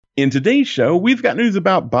In today's show, we've got news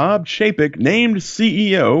about Bob Chapek named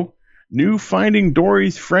CEO, new Finding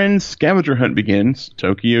Dory's Friends scavenger hunt begins,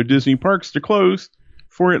 Tokyo Disney parks to close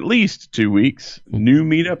for at least 2 weeks, new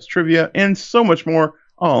meetups, trivia, and so much more,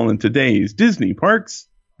 all in today's Disney Parks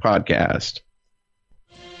podcast.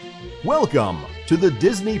 Welcome to the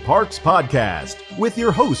Disney Parks Podcast with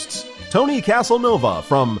your hosts, Tony Casanova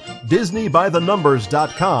from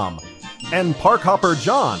DisneyByTheNumbers.com and Parkhopper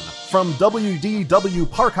John from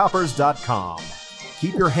WDWParkhoppers.com.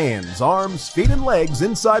 Keep your hands, arms, feet, and legs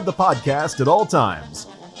inside the podcast at all times.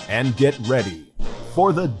 And get ready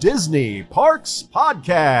for the Disney Parks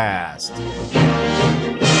Podcast.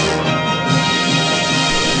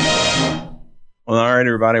 Well, all right,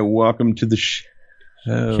 everybody, welcome to the show.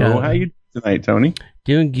 How you doing tonight, Tony?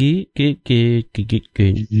 Doing good. Good.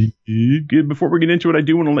 Before we get into it, I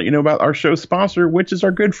do want to let you know about our show sponsor, which is our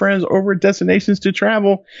good friends over at Destinations to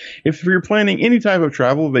Travel. If you're planning any type of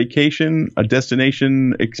travel, vacation, a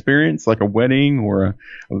destination experience like a wedding or a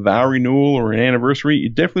vow renewal or an anniversary, you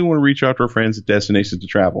definitely want to reach out to our friends at Destinations to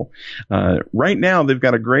Travel. Right now, they've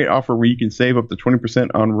got a great offer where you can save up to 20%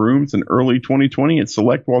 on rooms in early 2020 at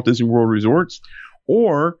select Walt Disney World resorts,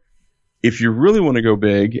 or if you really want to go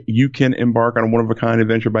big, you can embark on a one-of-a-kind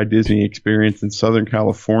Adventure by Disney experience in Southern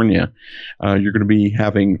California. You're going to be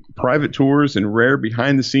having private tours and rare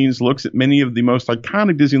behind-the-scenes looks at many of the most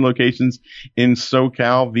iconic Disney locations in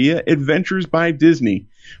SoCal via Adventures by Disney.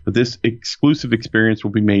 But this exclusive experience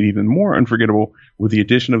will be made even more unforgettable with the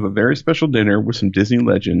addition of a very special dinner with some Disney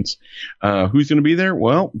legends. Who's going to be there?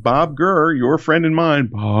 Well, Bob Gurr, your friend and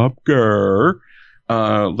mine, Bob Gurr.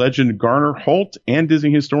 Legend Garner Holt and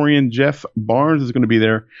Disney historian Jeff Barnes is going to be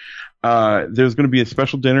there. There's going to be a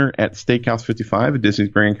special dinner at Steakhouse 55 at Disney's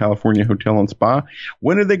Grand California Hotel and Spa.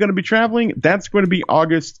 When are they going to be traveling? That's going to be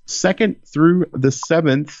August 2nd through the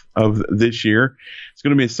 7th of this year. It's going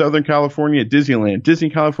to be in Southern California at Disneyland, Disney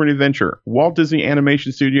California Adventure, Walt Disney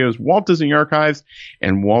Animation Studios, Walt Disney Archives,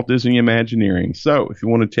 and Walt Disney Imagineering. So if you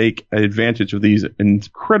want to take advantage of these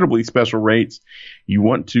incredibly special rates, you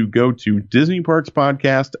want to go to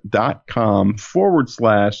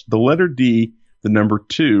DisneyParksPodcast.com/D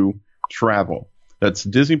 2 That's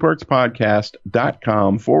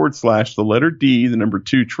DisneyParksPodcast.com/D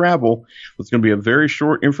 2 It's going to be a very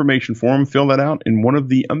short information form. Fill that out, and one of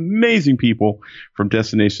the amazing people from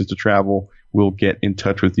Destinations to Travel will get in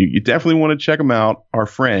touch with you. You definitely want to check them out, our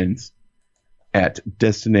friends at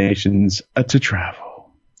Destinations to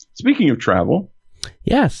Travel. Speaking of travel,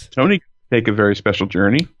 yes, Tony, take a very special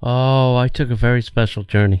journey. Oh, I took a very special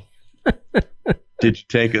journey. Did you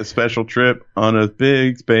take a special trip on a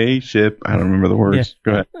big spaceship? I don't remember the words.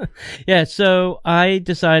 Yeah. Go ahead. Yeah, so I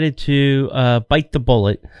decided to bite the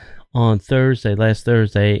bullet on last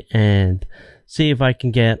Thursday, and see if I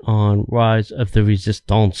can get on Rise of the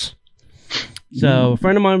Resistance. So a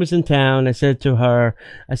friend of mine was in town. I said to her,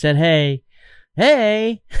 hey,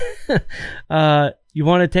 you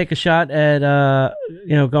want to take a shot at,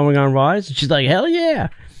 going on Rise? And she's like, hell yeah.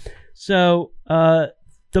 So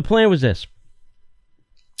the plan was this.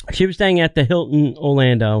 She was staying at the Hilton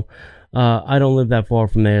Orlando. I don't live that far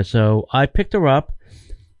from there, so I picked her up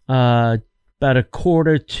about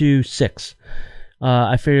 5:45.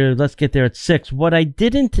 I figured let's get there at 6. What I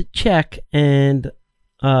didn't check, and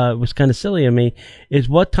it was kind of silly of me, is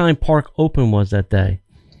what time park open was that day.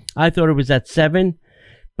 I thought it was at 7,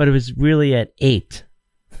 but it was really at 8.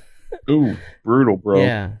 Ooh, brutal, bro.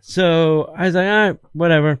 Yeah, so I was like, all right,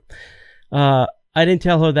 whatever. I didn't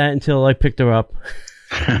tell her that until I picked her up.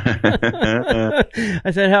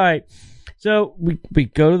 I said, all right. So we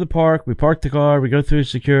go to the park, we park the car, we go through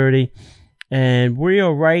security, and we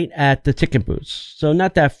are right at the ticket booths. So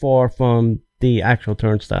not that far from the actual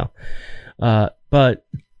turnstile. But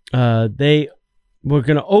they were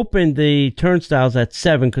going to open the turnstiles at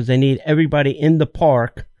 7 because they need everybody in the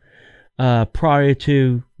park prior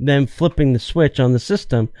to them flipping the switch on the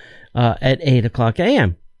system at 8 o'clock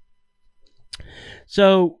a.m.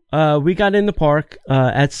 So we got in the park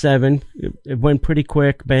at 7. It went pretty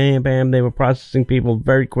quick. Bam, bam. They were processing people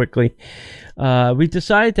very quickly. We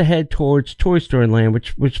decided to head towards Toy Story Land,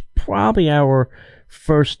 which was probably our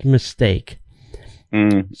first mistake.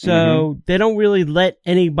 So they don't really let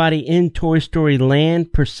anybody in Toy Story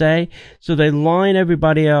Land per se. So they line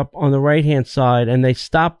everybody up on the right-hand side, and they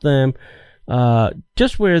stop them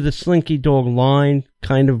just where the Slinky Dog line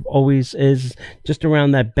kind of always is, just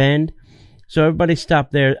around that bend. So everybody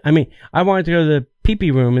stopped there. I mean, I wanted to go to the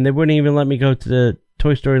pee-pee room, and they wouldn't even let me go to the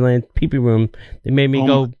Toy Story Land pee-pee room. They made me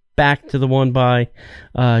go back to the one by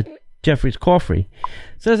Jeffrey's Coffee.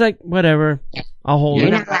 So I was like, whatever, I'll hold it.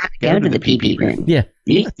 You're not allowed to go to the pee-pee room. Yeah.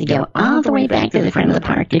 You have to go all the way back to the front of the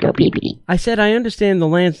park to go pee-pee. I said, I understand the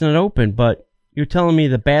land's not open, but you're telling me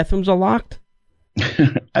the bathrooms are locked?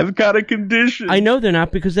 I've got a condition. I know they're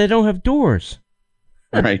not because they don't have doors.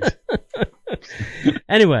 Right.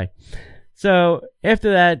 Anyway, so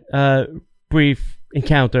after that brief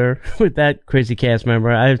encounter with that crazy cast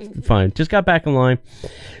member, I fine, just got back in line.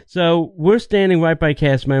 So we're standing right by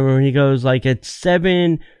cast member, and he goes like at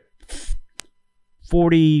 7:40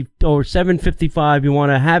 or 7:55, you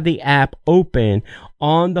want to have the app open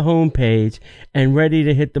on the homepage and ready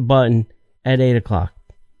to hit the button at 8 o'clock.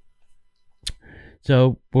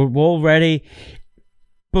 So we're all ready.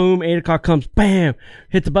 Boom, 8 o'clock comes, bam,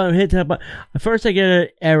 hit the button, hit that button. At first I get an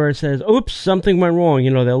error, says, oops, something went wrong.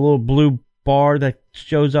 You know, that little blue bar that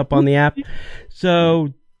shows up on the app.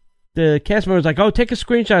 So the cast member was like, oh, take a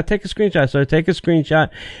screenshot. So I take a screenshot,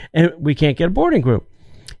 and we can't get a boarding group.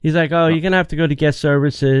 He's like, oh, you're going to have to go to guest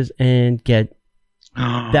services and get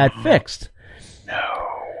that fixed. No.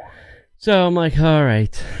 So I'm like, all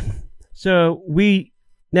right. So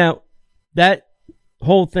now that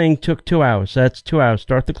whole thing took 2 hours. So that's 2 hours.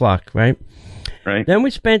 Start the clock, right? Right. Then we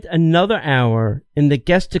spent another hour in the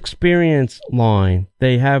guest experience line.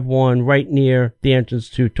 They have one right near the entrance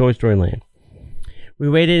to Toy Story Land. We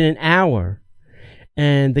waited an hour,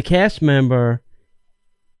 and the cast member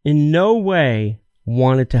in no way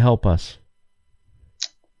wanted to help us.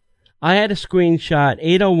 I had a screenshot,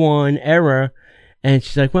 801 error, and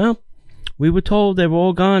she's like, well, we were told they were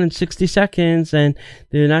all gone in 60 seconds, and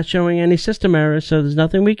they're not showing any system errors, so there's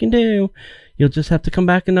nothing we can do. You'll just have to come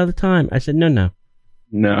back another time. I said, no.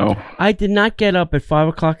 No. I did not get up at 5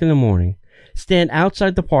 o'clock in the morning, stand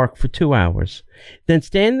outside the park for 2 hours, then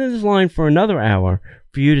stand in this line for another hour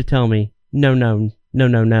for you to tell me, no.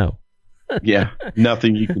 Yeah,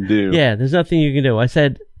 nothing you can do. Yeah, there's nothing you can do. I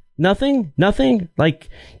said, nothing? Like,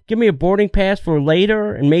 give me a boarding pass for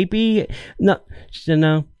later and maybe. No. She said,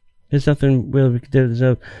 no. There's nothing really we can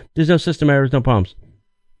do. There's no system errors, no problems.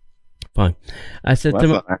 Fine. I said to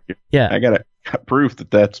him, yeah. I got proof that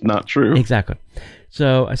that's not true. Exactly.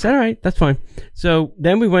 So I said, all right, that's fine. So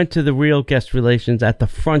then we went to the real guest relations at the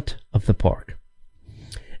front of the park.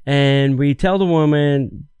 And we tell the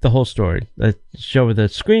woman the whole story. Show her the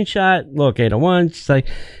screenshot. Look, 801. She's like,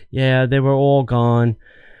 yeah, they were all gone.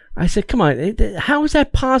 I said, come on. How is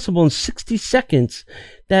that possible in 60 seconds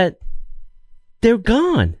that they're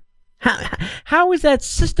gone? How is that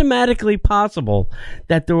systematically possible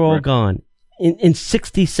that they're all gone in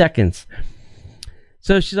 60 seconds?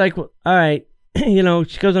 So she's like, well, all right, you know,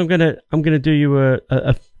 she goes, I'm gonna do you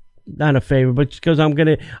a not a favor, but she goes, I'm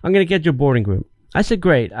gonna get your boarding group. I said,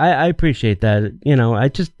 great, I appreciate that. You know, I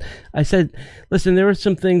said, listen, there are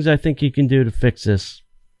some things I think you can do to fix this.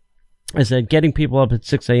 I said, getting people up at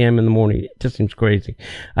 6 a.m. in the morning just seems crazy.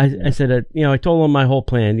 I said, you know, I told them my whole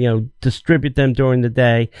plan, you know, distribute them during the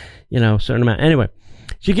day, you know, certain amount. Anyway,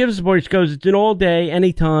 she gives us a boarding. She goes, it's an all day,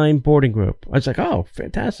 anytime boarding group. I was like, oh,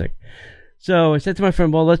 fantastic. So I said to my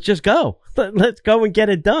friend, well, let's just go. Let's go and get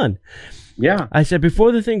it done. Yeah. I said,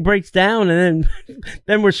 before the thing breaks down and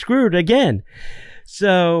then we're screwed again.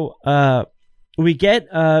 So we get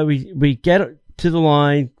we get to the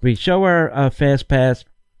line. We show our fast pass.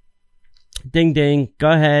 Ding, ding. Go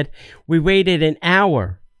ahead. We waited an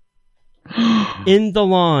hour in the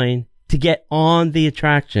line to get on the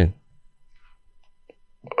attraction.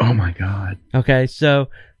 Oh, my God. Okay, so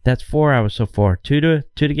that's 4 hours so far. Two to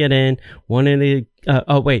get in. One in the... 5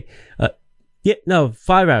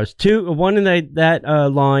 hours. One in that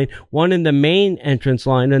line. One in the main entrance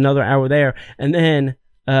line. Another hour there. And then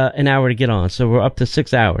an hour to get on. So we're up to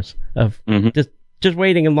 6 hours of just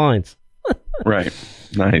waiting in lines. Right.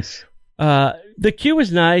 Nice. The queue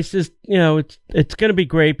is nice. It's going to be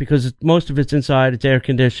great because most of it's inside. It's air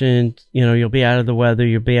conditioned. You know, you'll be out of the weather.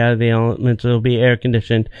 You'll be out of the elements. It'll be air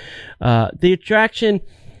conditioned. The attraction,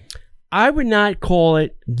 I would not call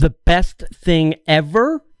it the best thing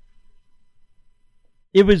ever.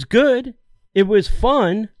 It was good. It was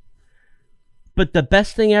fun. But the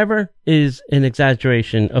best thing ever is an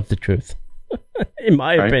exaggeration of the truth, in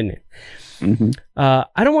my opinion. Mm-hmm.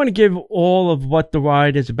 I don't want to give all of what the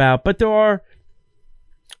ride is about, but there are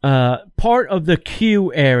part of the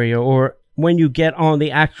queue area, or when you get on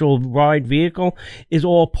the actual ride vehicle, is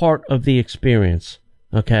all part of the experience.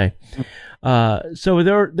 Okay, so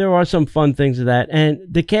there are some fun things of that, and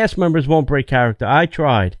the cast members won't break character. I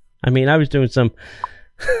tried. I mean, I was doing some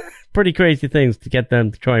pretty crazy things to get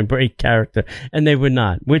them to try and break character, and they would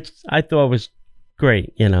not, which I thought was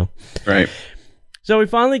great. You know, right. So we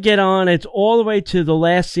finally get on. It's all the way to the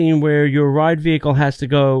last scene where your ride vehicle has to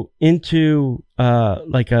go into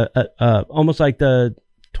like a almost like the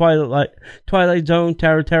Twilight Zone,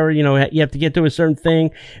 Terror, you have to get to a certain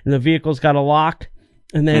thing, and the vehicle's got a lock,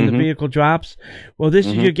 and then the vehicle drops. Well, this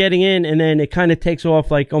is you're getting in, and then it kind of takes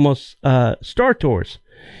off like almost Star Tours.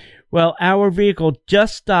 Well, our vehicle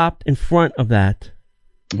just stopped in front of that.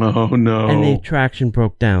 Oh, no. And the traction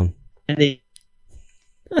broke down.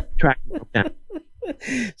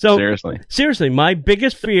 So, seriously, my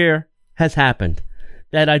biggest fear has happened.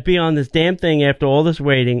 That I'd be on this damn thing after all this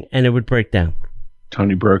waiting, and it would break down.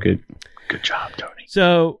 Tony broke it. Good job, Tony.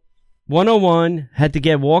 So, 101 had to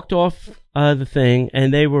get walked off the thing,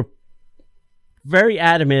 and they were very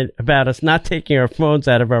adamant about us not taking our phones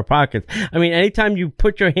out of our pockets. I mean, anytime you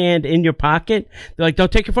put your hand in your pocket, they're like,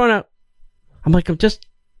 don't take your phone out. I'm like,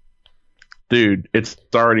 Dude, it's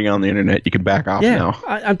already on the internet. You can back off now.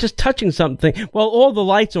 I'm just touching something. Well, all the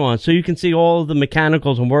lights are on, so you can see all the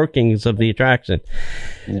mechanicals and workings of the attraction.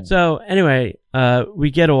 Yeah. So, anyway,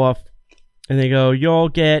 we get off, and they go, you'll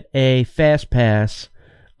get a fast pass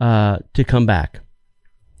to come back.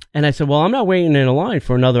 And I said, well, I'm not waiting in a line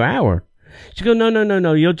for another hour. She goes,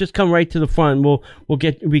 no. You'll just come right to the front.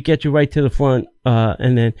 We get you right to the front,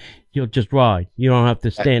 and then you'll just ride. You don't have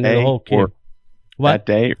to stand in the whole queue. What? That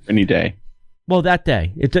day or any day? Well, that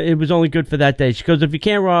day. It was only good for that day. She goes, if you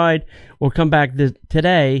can't ride or come back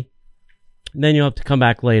today, then you'll have to come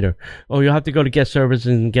back later. Or you'll have to go to guest service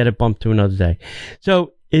and get it bumped to another day.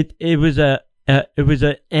 So it was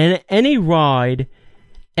any ride,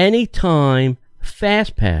 anytime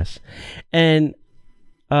fast pass. And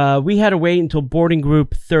we had to wait until boarding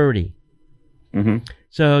group 30. Mm-hmm.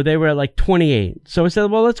 So they were at like 28. So I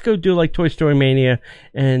said, well, let's go do like Toy Story Mania,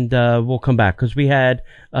 and we'll come back because we had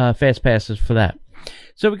fast passes for that.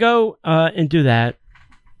 So we go and do that.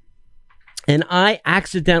 And I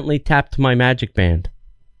accidentally tapped my Magic Band.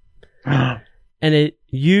 And it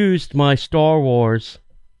used my Star Wars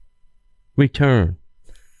return.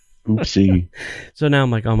 Oopsie. So now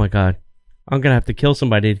I'm like, oh my God, I'm going to have to kill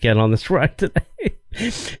somebody to get on this ride today.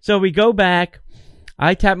 So we go back.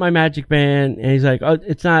 I tap my Magic Band, and he's like, oh,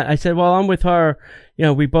 it's not. I said, well, I'm with her.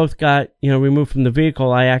 We both got, removed from the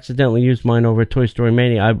vehicle. I accidentally used mine over at Toy Story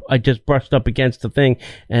Mania. I just brushed up against the thing,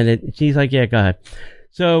 and she's like, yeah, go ahead.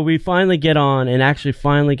 So we finally get on and actually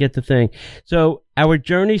finally get the thing. So our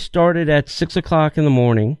journey started at 6 o'clock in the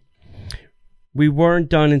morning. We weren't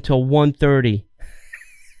done until 1:30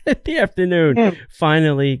 in the afternoon,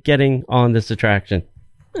 finally getting on this attraction.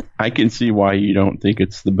 I can see why you don't think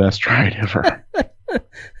it's the best ride ever.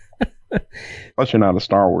 Plus, you're not a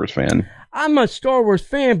Star Wars fan. I'm a Star Wars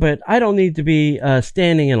fan, but I don't need to be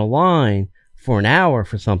standing in a line for an hour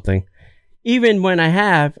for something. Even when I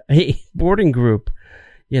have a boarding group,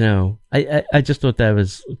 I just thought that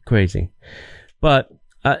was crazy. But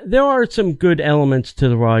there are some good elements to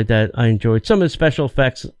the ride that I enjoyed. Some of the special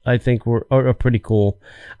effects I think are pretty cool.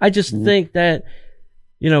 I just think that,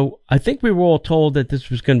 I think we were all told that this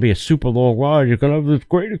was going to be a super long ride. You're going to have this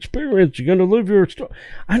great experience. You're going to live your story.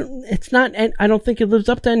 I don't think it lives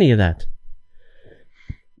up to any of that.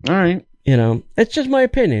 All right. It's just my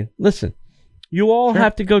opinion. Listen, you all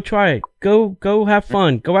have to go try it. Go have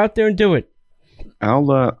fun. Go out there and do it.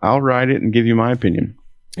 I'll ride it and give you my opinion.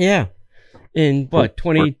 Yeah. In what,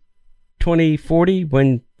 2040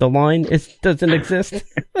 when the line doesn't exist?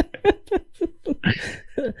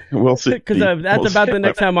 We'll see. Because that's about the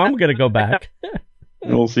next time I'm going to go back.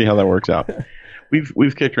 We'll see how that works out.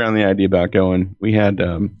 We've kicked around the idea about going. We had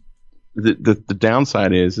the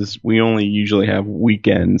downside is we only usually have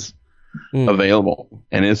weekends available,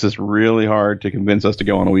 and it's just really hard to convince us to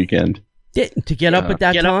go on a weekend. Yeah, to get up at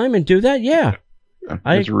that time and do that, yeah.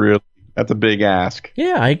 That's a big ask.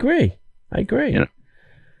 Yeah, I agree.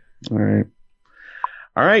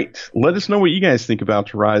 All right. Let us know what you guys think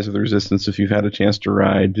about Rise of the Resistance if you've had a chance to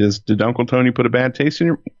ride. Did Uncle Tony put a bad taste in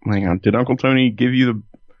your... Hang on. Did Uncle Tony give you the...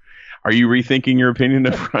 Are you rethinking your opinion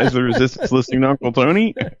of Rise of the Resistance listening to Uncle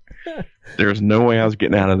Tony? There's no way I was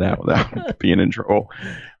getting out of that without being in trouble.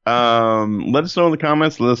 Let us know in the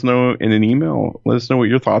comments. Let us know in an email. Let us know what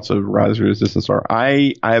your thoughts of Rise of the Resistance are.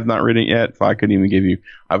 I have not ridden it yet, so I couldn't even give you...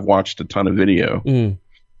 I've watched a ton of video.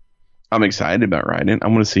 I'm excited about riding it. I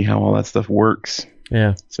want to see how all that stuff works.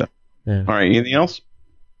 Yeah. So, all right. Anything else?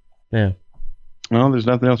 Yeah. Well, there's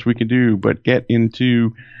nothing else we can do but get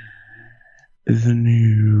into the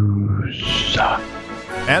news.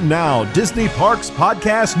 And now, Disney Parks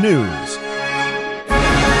Podcast News.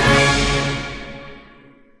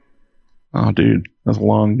 Oh, dude, that's a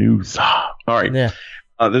long news. All right. Yeah.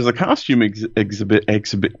 There's a costume exhibit.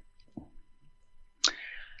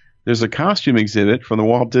 There's a costume exhibit from the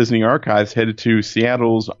Walt Disney Archives headed to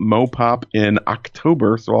Seattle's Mopop in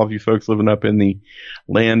October. So all of you folks living up in the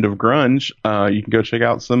land of grunge, you can go check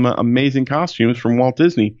out some amazing costumes from Walt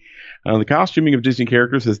Disney. The costuming of Disney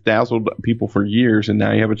characters has dazzled people for years, and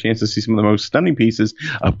now you have a chance to see some of the most stunning pieces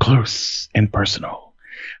up close and personal.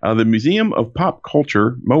 The Museum of Pop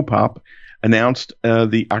Culture, Mopop, announced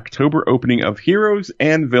the October opening of Heroes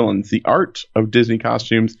and Villains, the art of Disney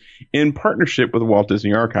costumes, in partnership with the Walt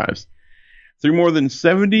Disney Archives. Through more than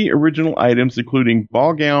 70 original items, including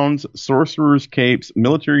ball gowns, sorcerers' capes,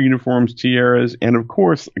 military uniforms, tiaras, and, of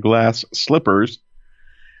course, glass slippers,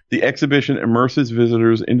 the exhibition immerses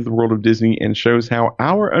visitors into the world of Disney and shows how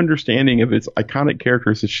our understanding of its iconic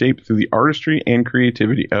characters is shaped through the artistry and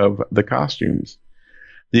creativity of the costumes.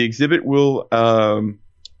 The exhibit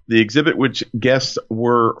which guests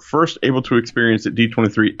were first able to experience at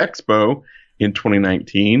D23 Expo in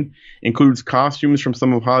 2019, includes costumes from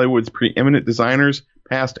some of Hollywood's preeminent designers,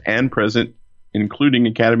 past and present, including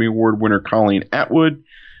Academy Award winner Colleen Atwood,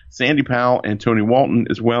 Sandy Powell, and Tony Walton,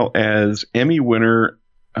 as well as Emmy winner,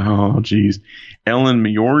 Ellen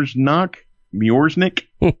Miorsnick,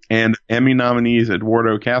 and Emmy nominees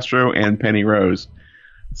Eduardo Castro and Penny Rose.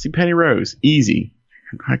 See, Penny Rose, easy.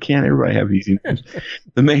 I can't everybody have easy names.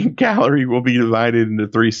 The main gallery will be divided into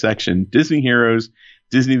 3 sections: Disney Heroes,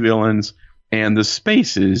 Disney Villains, and the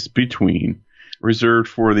spaces between, reserved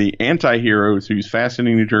for the anti-heroes whose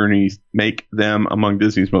fascinating journeys make them among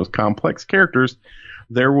Disney's most complex characters.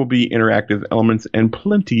 There will be interactive elements and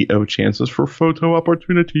plenty of chances for photo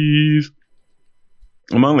opportunities.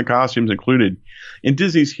 Among the costumes included in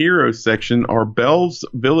Disney's Heroes section are Belle's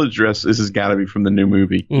village dress. This has got to be from the new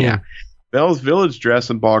movie. Yeah. Belle's village dress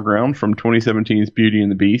and ball gown from 2017's Beauty and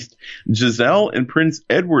the Beast, Giselle and Prince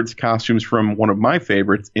Edward's costumes from one of my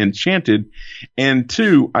favorites, Enchanted, and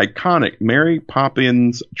 2 iconic Mary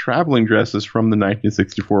Poppins traveling dresses from the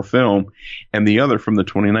 1964 film, and the other from the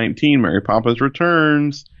 2019 Mary Poppins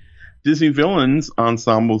Returns. Disney Villains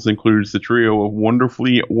ensembles includes the trio of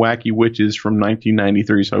wonderfully wacky witches from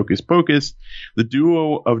 1993's Hocus Pocus, the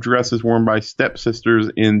duo of dresses worn by stepsisters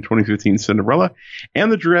in 2015's Cinderella,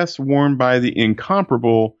 and the dress worn by the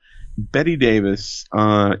incomparable Betty Davis in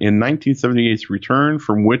 1978's Return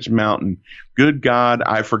from Witch Mountain. Good God,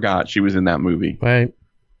 I forgot she was in that movie. Right.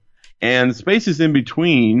 And spaces in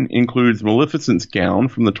between includes Maleficent's gown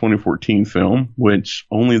from the 2014 film, which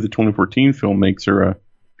only the 2014 film makes her a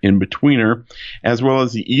in-betweener, as well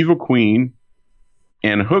as the Evil Queen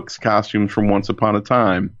and Hook's costumes from Once Upon a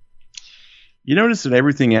Time. You notice that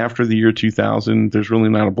everything after the year 2000, there's really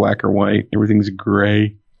not a black or white. Everything's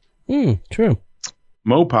gray. True.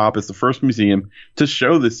 Mopop is the first museum to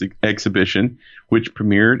show this exhibition, which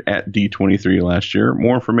premiered at D23 last year.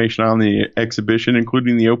 More information on the exhibition,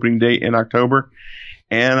 including the opening date in October,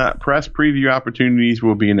 and press preview opportunities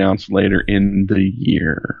will be announced later in the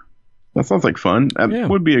year. That sounds like fun. That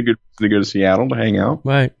would be a good reason to go to Seattle to hang out.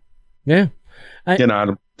 Right. Yeah. I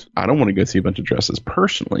don't want to go see a bunch of dresses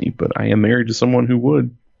personally, but I am married to someone who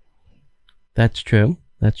would. That's true.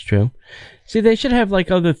 See, they should have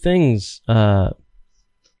like other things. I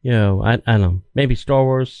don't know, maybe Star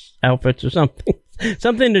Wars outfits or something.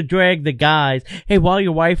 Something to drag the guys. Hey, while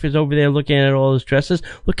your wife is over there looking at all those dresses,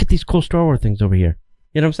 look at these cool Star Wars things over here.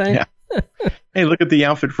 You know what I'm saying? Yeah. Hey, look at the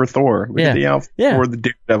outfit for Thor. Look at the outfit for the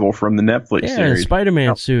Daredevil from the Netflix series.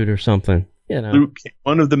 Spider-Man suit or something. You know,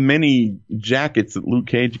 one of the many jackets that Luke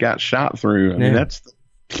Cage got shot through. I mean, that's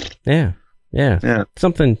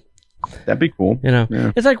something. That'd be cool. You know,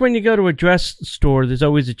 it's like when you go to a dress store. There's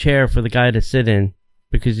always a chair for the guy to sit in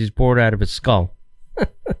because he's bored out of his skull.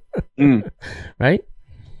 Right?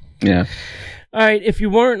 Yeah. All right, if you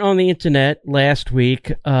weren't on the internet last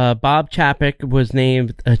week, Bob Chapek was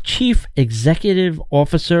named a Chief Executive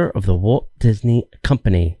Officer of the Walt Disney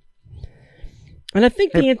Company. And I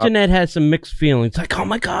think the internet has some mixed feelings. Like, oh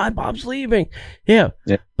my God, Bob's leaving. Yeah.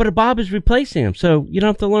 But Bob is replacing him, so you don't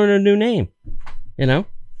have to learn a new name. You know?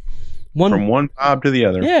 From one Bob to the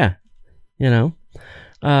other. Yeah. You know?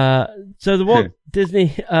 So the Walt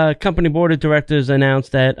Disney Company Board of Directors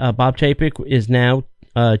announced that Bob Chapek is now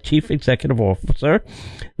Chief Executive Officer.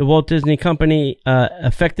 The Walt Disney Company,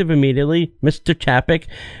 effective immediately. Mr. Chapek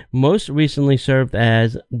most recently served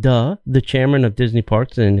as the chairman of Disney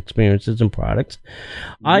Parks and Experiences and Products.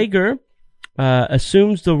 Iger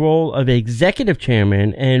assumes the role of executive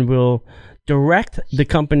chairman and will direct the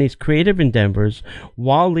company's creative endeavors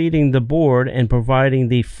while leading the board and providing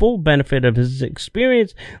the full benefit of his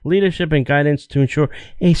experience, leadership, and guidance to ensure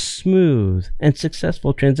a smooth and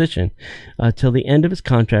successful transition till the end of his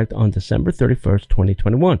contract on December 31st,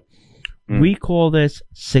 2021. We call this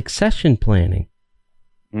succession planning.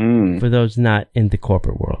 for those not in the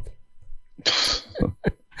corporate world.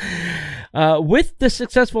 With the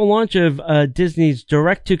successful launch of Disney's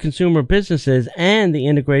direct-to-consumer businesses and the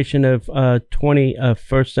integration of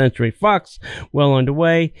 21st Century Fox well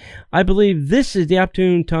underway, I believe this is the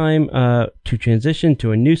opportune time to transition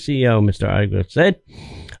to a new CEO, Mr. Iger said.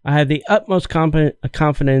 I have the utmost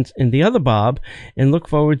confidence in the other Bob and look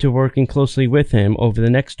forward to working closely with him over the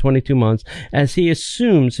next 22 months as he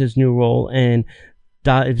assumes his new role and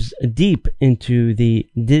dives deep into the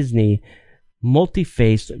Disney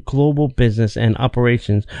multi-faced global business and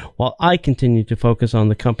operations while I continue to focus on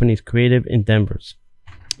the company's creative endeavors.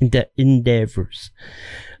 Yeah.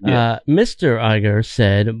 Mr. Iger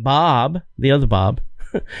said Bob, the other Bob,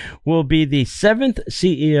 will be the 7th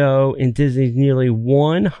CEO in Disney's nearly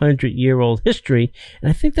 100-year-old history,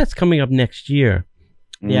 and I think that's coming up next year,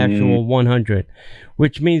 the actual 100,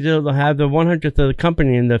 which means they'll have the 100th of the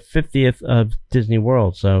company and the 50th of Disney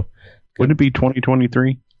World. So, wouldn't it be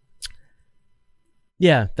 2023?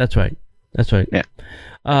 Yeah, that's right.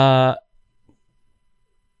 Yeah.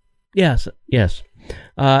 Yes.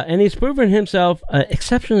 And he's proven himself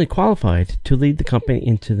exceptionally qualified to lead the company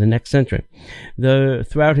into the next century.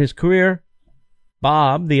 Throughout his career,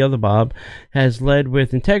 Bob, the other Bob, has led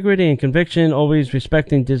with integrity and conviction, always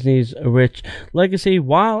respecting Disney's rich legacy,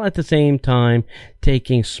 while at the same time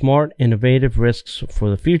taking smart, innovative risks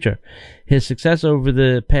for the future. His success over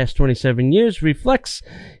the past 27 years reflects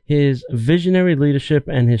his visionary leadership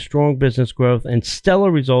and his strong business growth and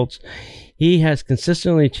stellar results he has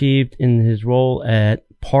consistently achieved in his role at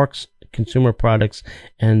Parks, Consumer Products,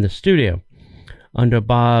 and the studio. Under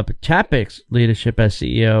Bob Chapek's leadership as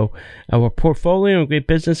CEO, our portfolio of great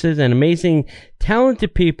businesses and amazing,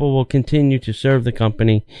 talented people will continue to serve the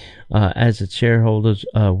company as its shareholders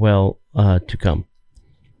to come.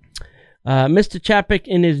 Mr. Chapek,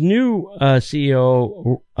 in his new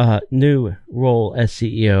new role as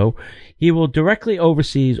CEO, he will directly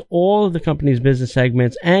oversee all of the company's business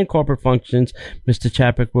segments and corporate functions. Mr.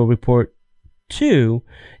 Chapek will report to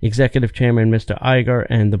Executive Chairman Mr. Iger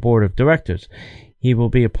and the Board of Directors. He will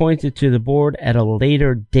be appointed to the board at a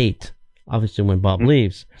later date, obviously when Bob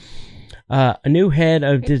leaves. A new head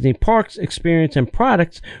of Disney Parks Experience and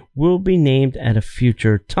Products will be named at a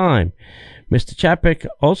future time. Mr. Chapek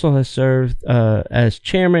also has served as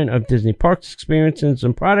chairman of Disney Parks Experiences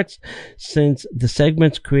and Products since the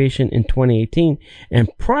segment's creation in 2018, and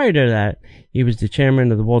prior to that, he was the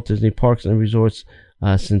chairman of the Walt Disney Parks and Resorts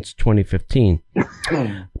since 2015.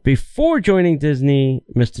 Before joining Disney,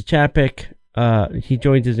 Mr. Chapek, he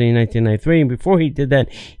joined Disney in 1993, and before he did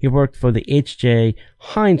that, he worked for the H.J.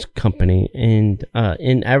 Heinz Company and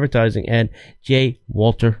in advertising at J.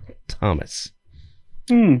 Walter Thomas.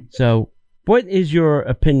 So, what is your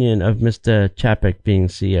opinion of Mr. Chapek being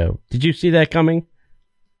CEO? Did you see that coming?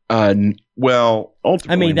 Well,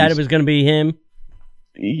 ultimately, I mean, that it was going to be him.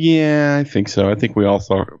 Yeah, I think so. I think we all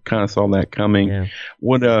kind of saw that coming. Yeah.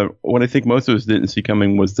 What I think most of us didn't see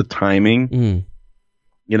coming was the timing.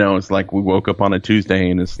 You know, it's like we woke up on a Tuesday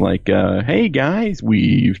and it's like, hey guys,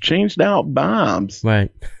 we've changed out Bob's.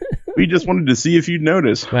 Right. We just wanted to see if you'd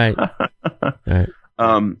notice. Right. Right.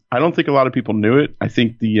 I don't think a lot of people knew it. I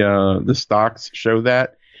think the stocks show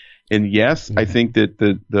that. And yes, I think that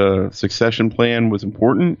the succession plan was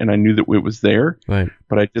important, and I knew that it was there. Right.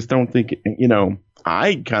 But I just don't think,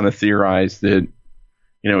 I kind of theorized that,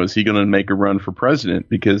 is he going to make a run for president?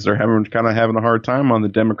 Because they're having a hard time on the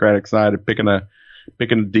Democratic side of picking a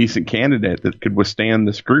decent candidate that could withstand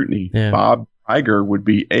the scrutiny. Yeah. Bob Iger would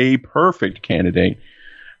be a perfect candidate.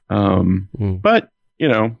 But,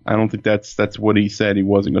 I don't think that's what he said. He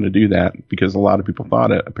wasn't going to do that because a lot of people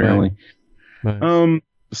thought it, apparently. Right.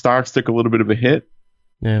 The stocks took a little bit of a hit.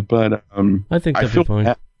 Yeah. But I think they'll be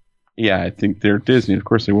fine. Yeah, I think they're Disney. Of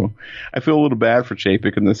course they will. I feel a little bad for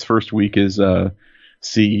Chapek in this first week as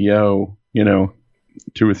CEO. 2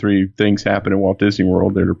 or 3 things happen in Walt Disney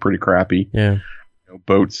World that are pretty crappy. Yeah.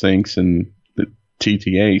 Boat sinks and the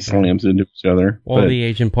TTA slams into each other. All the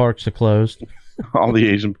Asian parks are closed. All the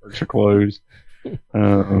Asian parks are closed.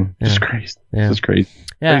 It's crazy. Yeah. This is crazy.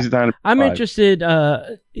 Yeah. Crazy time. I'm interested.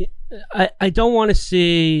 I don't want to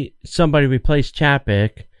see somebody replace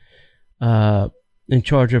Chapek in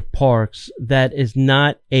charge of parks that is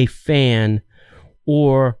not a fan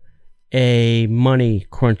or a money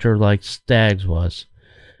cruncher like Staggs was.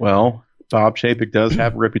 Well, Bob Chapek does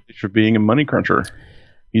have a reputation for being a money cruncher.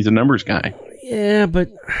 He's a numbers guy. Yeah, but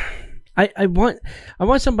I want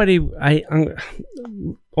somebody.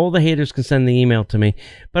 All the haters can send the email to me,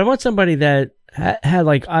 but I want somebody that had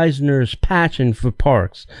like Eisner's passion for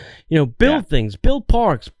parks. Build things, build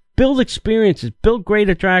parks, build experiences, build great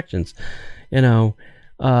attractions.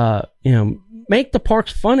 make the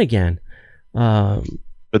parks fun again.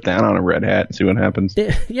 Put that on a red hat and see what happens.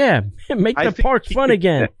 Yeah, make the parks fun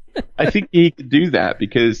again. I think he could do that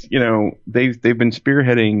because they've been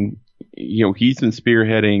spearheading. He's been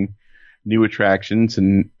spearheading new attractions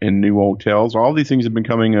and new hotels. All these things have been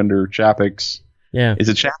coming under Chapek's. Yeah, is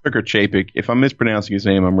it Chapek or Chapek? If I'm mispronouncing his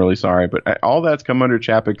name, I'm really sorry, but all that's come under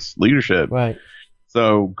Chapek's leadership. Right.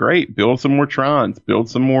 So great, build some more Trons, build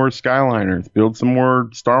some more Skyliners, build some more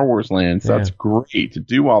Star Wars lands. Yeah. That's great to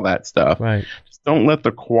do all that stuff. Right. Just don't let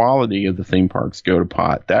the quality of the theme parks go to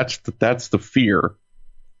pot. That's the fear,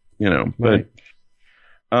 Right. But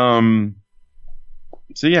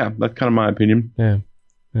so yeah, that's kind of my opinion. Yeah.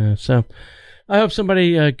 So I hope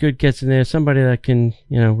somebody good gets in there. Somebody that can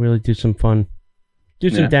really do some fun, do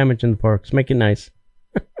some damage in the parks, make it nice.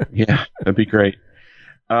 Yeah, that'd be great.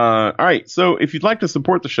 All right. So if you'd like to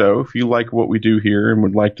support the show, if you like what we do here and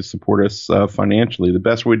would like to support us financially, the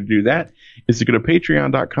best way to do that is to go to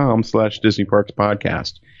patreon.com/Disney Parks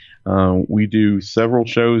Podcast. We do several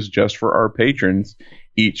shows just for our patrons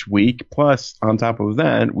each week. Plus, on top of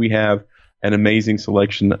that, we have an amazing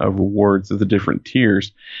selection of rewards of the different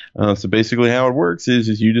tiers. So basically how it works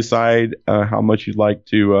is you decide how much you'd like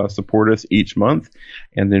to support us each month,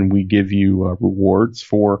 and then we give you rewards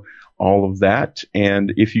for all of that.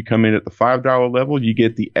 And if you come in at the $5 level, you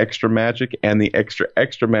get the extra magic and the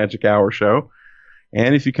extra magic hour show.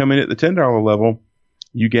 And if you come in at the $10 level,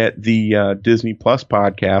 you get the Disney Plus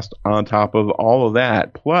podcast on top of all of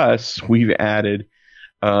that. Plus, we've added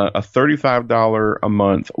a $35 a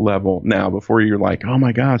month level. Now, before you're like, oh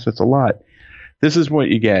my gosh, that's a lot. This is what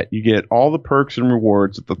you get. You get all the perks and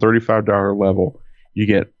rewards at the $35 level. You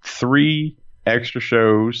get 3 extra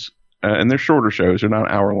shows. And they're shorter shows. They're not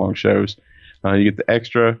hour-long shows. You get the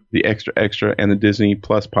extra, and the Disney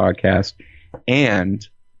Plus podcast. And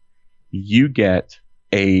you get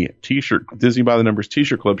a T-shirt, Disney by the Numbers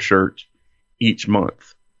T-shirt Club shirt each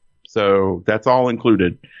month. So that's all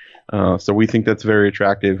included. So we think that's very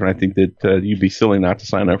attractive, and I think that you'd be silly not to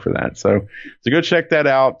sign up for that. So go check that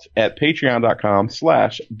out at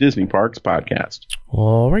patreon.com/Disney Parks Podcast.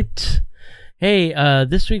 All right. Hey,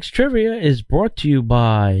 this week's trivia is brought to you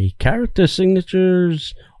by Character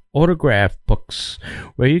Signatures Autograph Books,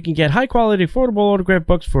 where you can get high-quality, affordable autograph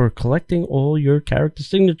books for collecting all your character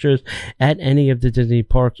signatures at any of the Disney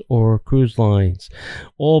parks or cruise lines.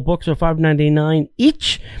 All books are $5.99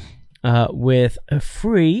 each, with a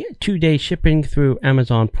free 2-day shipping through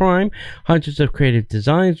Amazon Prime. Hundreds of creative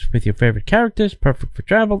designs with your favorite characters, perfect for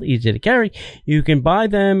travel, easy to carry. You can buy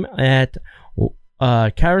them at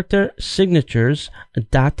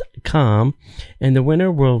charactersignatures.com, and the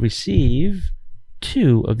winner will receive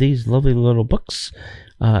 2 of these lovely little books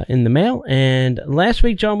in the mail. And last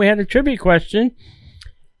week, John, we had a trivia question,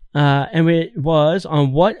 and it was,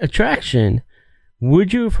 on what attraction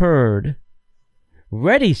would you have heard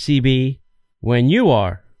 "Ready, CB, when you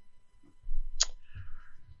are"?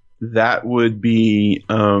 That would be,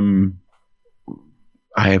 I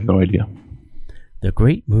have no idea. The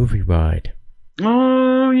Great Movie Ride.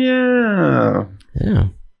 Oh, yeah. Yeah.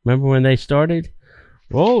 Remember when they started?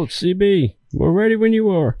 Roll, CB. We're ready when you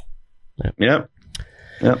are. Yep.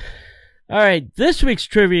 All right. This week's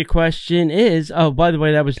trivia question is, oh, by the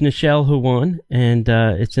way, that was Nichelle who won, and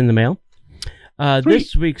it's in the mail.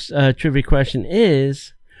 This week's trivia question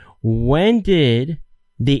is, when did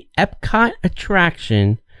the Epcot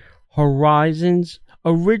attraction Horizons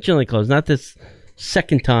originally close? Not this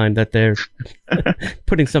second time that they're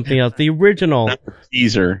putting something else. The original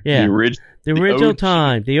teaser. Yeah. The original OG.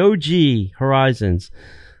 time. The OG Horizons.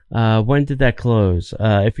 When did that close?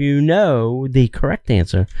 If you know the correct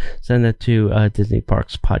answer, send that to Disney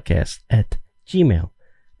Parks Podcast at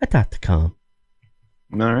gmail.com.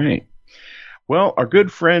 All right. Well, our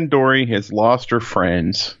good friend Dory has lost her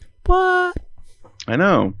friends. What? I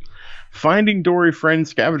know. Finding Dory Friends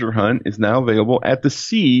Scavenger Hunt is now available at the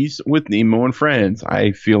Seas with Nemo and Friends.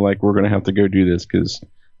 I feel like we're going to have to go do this because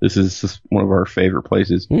this is just one of our favorite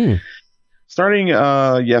places. Starting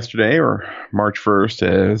yesterday, or March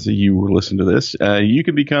 1st, as you were listening to this, you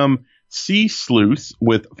can become Sea Sleuths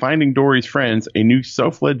with Finding Dory's Friends, a new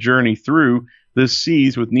self-led journey through the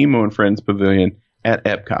Seas with Nemo and Friends Pavilion at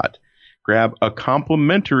Epcot. Grab a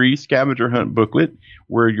complimentary scavenger hunt booklet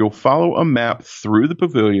where you'll follow a map through the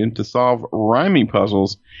pavilion to solve rhyming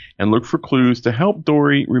puzzles and look for clues to help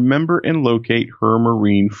Dory remember and locate her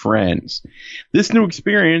marine friends. This new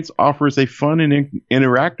experience offers a fun and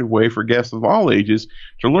interactive way for guests of all ages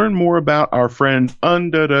to learn more about our friends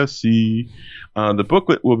under the sea. The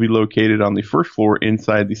booklet will be located on the first floor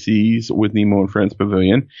inside the Seas with Nemo and Friends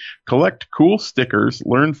Pavilion. Collect cool stickers,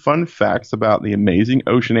 learn fun facts about the amazing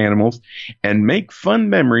ocean animals, and make fun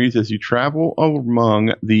memories as you travel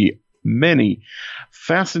among the many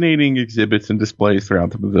fascinating exhibits and displays throughout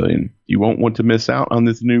the pavilion. You won't want to miss out on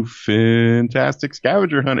this new fantastic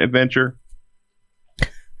scavenger hunt adventure.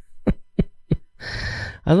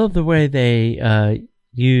 I love the way they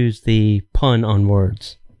use the pun on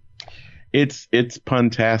words. It's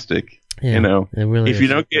puntastic. Yeah, you know, it really if is. you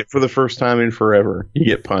don't get for the first time in forever, you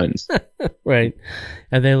get puns. Right.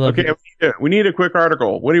 And they love Okay, we need a quick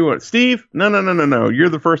article. What do you want, Steve? No. You're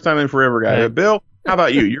the first time in forever guy. Right. Bill, how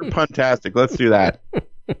about you? You're puntastic. Let's do that.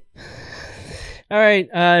 All right.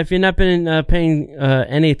 If you've not been paying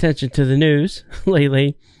any attention to the news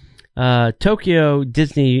lately, Tokyo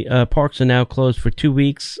Disney parks are now closed for 2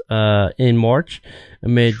 weeks in March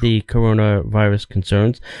amid the coronavirus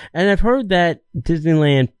concerns. And I've heard that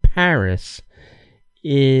Disneyland Paris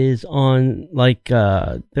is on,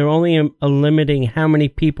 they're only limiting how many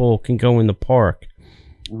people can go in the park.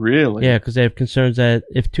 Really? Yeah, because they have concerns that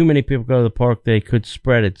if too many people go to the park, they could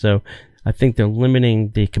spread it. So I think they're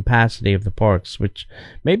limiting the capacity of the parks, which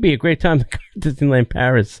may be a great time to go to Disneyland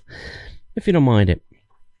Paris, if you don't mind it.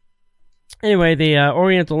 Anyway, the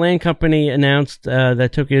Oriental Land Company announced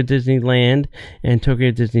that Tokyo Disneyland and Tokyo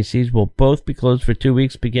Disney Seas will both be closed for 2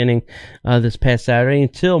 weeks beginning this past Saturday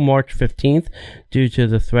until March 15th due to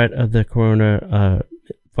the threat of the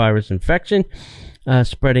coronavirus infection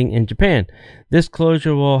spreading in Japan. This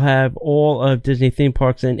closure will have all of Disney theme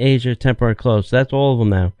parks in Asia temporarily closed. So that's all of them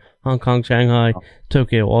now. Hong Kong, Shanghai,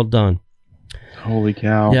 Tokyo, all done. Holy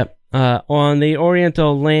cow. Yep. On the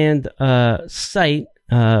Oriental Land site,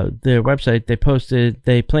 their website, they posted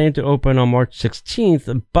they plan to open on March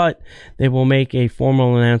 16th, but they will make a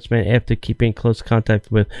formal announcement after keeping close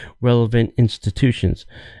contact with relevant institutions.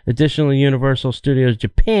 Additionally, Universal Studios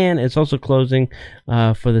Japan is also closing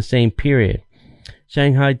for the same period.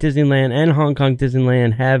 Shanghai Disneyland and Hong Kong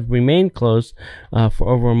Disneyland have remained closed for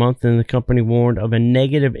over a month, and the company warned of a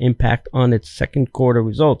negative impact on its second quarter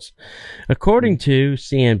results. According to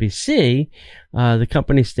CNBC, the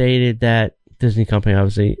company stated that Disney company,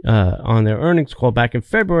 obviously, on their earnings call back in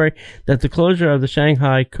February, that the closure of the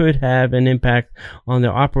Shanghai could have an impact on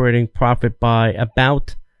their operating profit by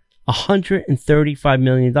about $135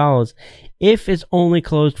 million if it's only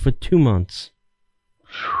closed for 2 months.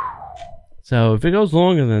 So if it goes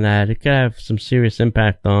longer than that, it could have some serious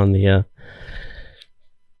impact on the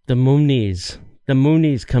Moonies. The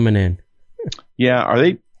Moonies coming in. Yeah, are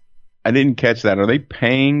they? I didn't catch that. Are they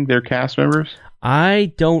paying their cast members?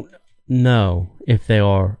 I don't know if they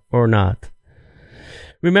are or not.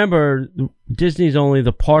 Remember, Disney's only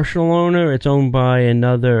the partial owner. It's owned by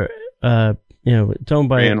another. It's owned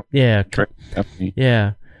by Company.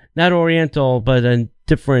 Yeah, not Oriental, but a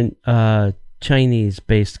different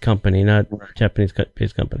Chinese-based company, not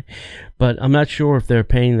Japanese-based company. But I'm not sure if they're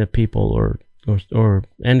paying the people or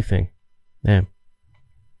anything. Yeah,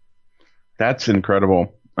 that's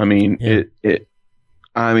incredible. I mean,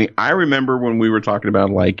 I remember when we were talking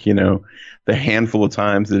about the handful of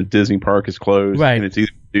times that a Disney park is closed, right? And it's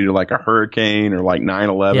either due to like a hurricane or like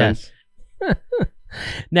 9/11. Yes.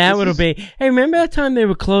 Now it'll be, hey, remember that time they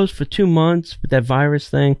were closed for 2 months with that virus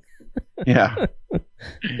thing? Yeah.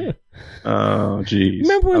 Oh, geez.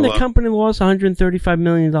 Remember when the company lost $135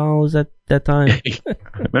 million at that time?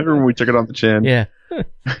 Remember when we took it on the chin? Yeah.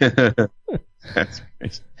 That's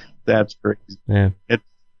crazy. That's crazy. Yeah.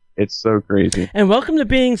 It's so crazy. And welcome to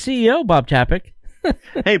being CEO, Bob Chapek.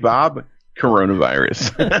 Hey, Bob.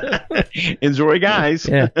 Coronavirus. Enjoy, guys.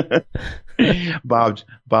 Yeah. Bob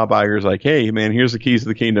Iger's like, hey, man, here's the keys to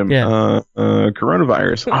the kingdom. Yeah.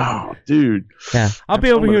 Coronavirus. Oh, dude. Yeah. I'll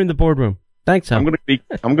be over here in the boardroom. Thanks, Hal. I'm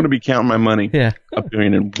gonna be counting my money. Yeah. $1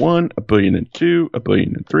 billion, $1 billion, $2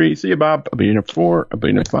 billion, $3. See you, Bob. $1 billion, $4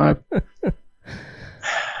 billion, $5.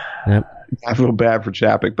 Yep. I feel bad for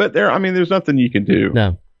Chapek, but there's nothing you can do.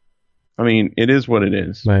 No. I mean, it is what it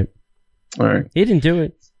is. Right. All right. He didn't do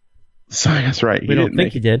it. So that's right. We don't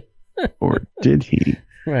think he did. Or did he?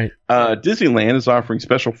 Right. Disneyland is offering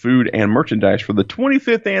special food and merchandise for the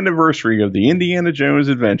 25th anniversary of the Indiana Jones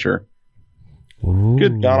adventure. Ooh.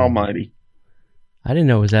 Good God Almighty. I didn't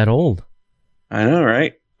know it was that old. I know,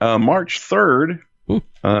 right? March 3rd.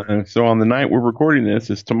 So on the night we're recording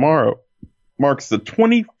this is tomorrow. Marks the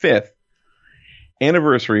 25th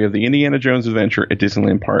anniversary of the Indiana Jones adventure at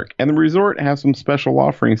Disneyland Park. And the resort has some special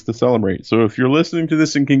offerings to celebrate. So if you're listening to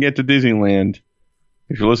this and can get to Disneyland,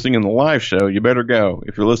 if you're listening in the live show, you better go.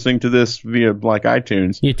 If you're listening to this via like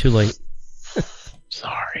iTunes, You're too late.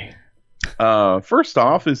 sorry. First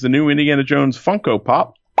off is the new Indiana Jones Funko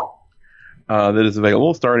Pop that is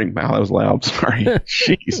available starting. Wow, that was loud. Sorry.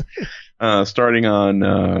 Jeez. That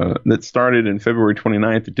started in February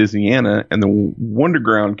 29th at Disneyana and the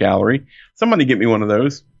Wonderground Gallery. Somebody get me one of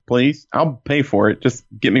those, please. I'll pay for it. Just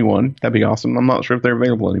get me one. That'd be awesome. I'm not sure if they're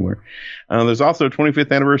available anywhere. There's also a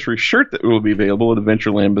 25th anniversary shirt that will be available at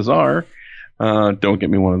Adventureland Bazaar. Don't get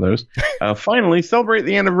me one of those. Finally, celebrate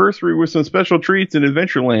the anniversary with some special treats in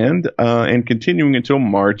Adventureland and continuing until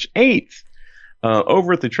March 8th.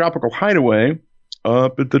 Over at the Tropical Hideaway.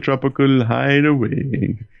 Up at the Tropical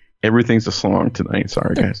Hideaway. Everything's a song tonight.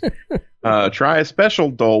 Sorry, guys. Try a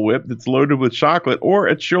special Dole Whip that's loaded with chocolate or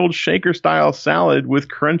a chilled shaker-style salad with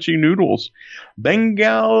crunchy noodles.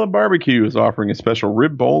 Bengal Barbecue is offering a special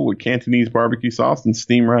rib bowl with Cantonese barbecue sauce and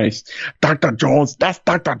steamed rice. Dr. Jones, that's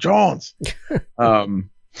Dr. Jones. Who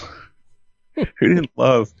didn't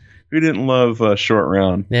love Short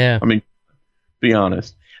Round? Yeah. I mean, be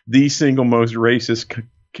honest. The single most racist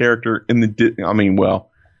character in the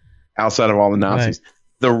outside of all the Nazis. Right.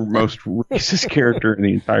 The most racist character in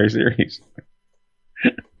the entire series.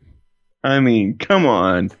 I mean, come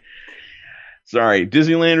on. Sorry.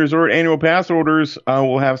 Disneyland Resort annual pass holders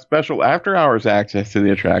will have special after-hours access to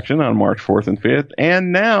the attraction on March 4th and 5th.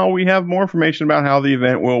 And now we have more information about how the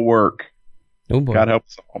event will work. Oh boy. God help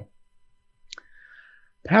us all.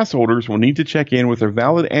 Pass holders will need to check in with their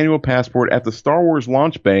valid annual passport at the Star Wars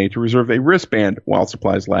launch bay to reserve a wristband while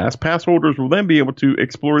supplies last. Pass holders will then be able to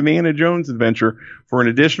explore the Indiana Jones adventure for an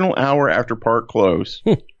additional hour after park close.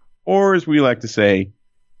 Or, as we like to say,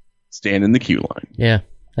 stand in the queue line. Yeah,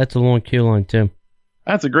 that's a long queue line, too.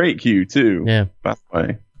 That's a great queue, too. Yeah. By the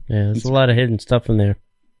way. Yeah, there's a lot of hidden stuff in there.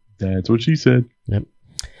 That's what she said. Yep.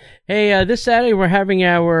 Hey, this Saturday we're having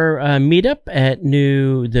our meetup at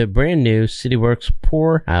the brand new CityWorks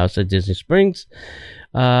Pour House at Disney Springs.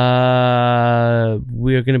 We're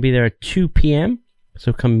going to be there at 2 p.m.,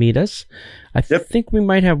 so come meet us. I think we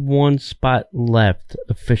might have one spot left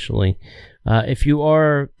officially. If you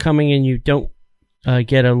are coming and you don't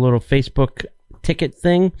get a little Facebook ticket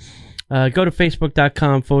thing, go to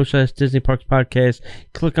facebook.com/Disney Parks Podcast.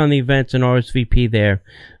 Click on the events and RSVP there.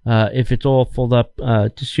 If it's all filled up,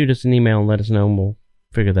 just shoot us an email and let us know, and we'll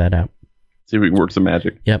figure that out. See if we can work some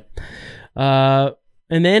magic. Yep.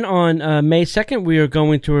 And then on May 2nd, we are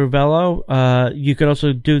going to Ravello. You can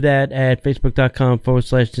also do that at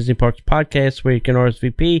facebook.com/Disney Parks Podcast, where you can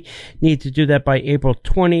RSVP. Need to do that by April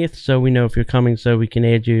 20th, so we know if you're coming, so we can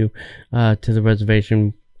add you to the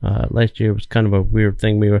reservation. Last year was kind of a weird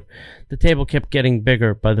thing. The table kept getting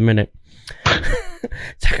bigger by the minute.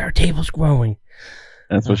 It's like our table's growing.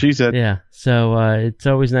 That's what she said. Yeah. So it's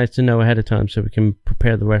always nice to know ahead of time so we can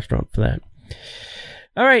prepare the restaurant for that.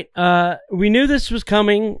 All right. We knew this was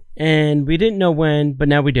coming and we didn't know when, but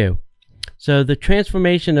now we do. So the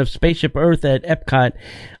transformation of Spaceship Earth at Epcot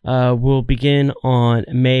will begin on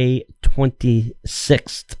May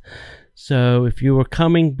 26th. So if you were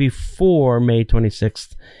coming before May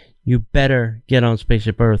 26th, you better get on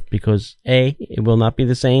Spaceship Earth because A, it will not be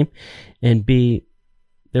the same, and B,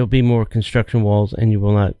 there'll be more construction walls and you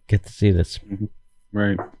will not get to see this.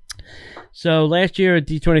 Right. So last year at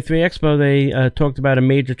D23 Expo, they talked about a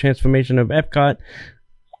major transformation of Epcot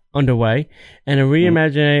underway and a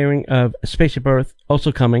reimagining of Spaceship Earth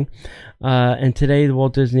also coming. And today the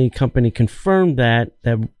Walt Disney Company confirmed that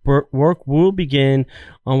work will begin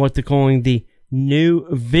on what they're calling the new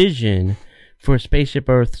vision for Spaceship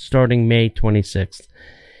Earth starting May 26th.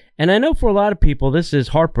 And I know for a lot of people this is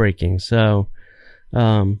heartbreaking, so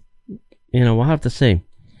we'll have to see.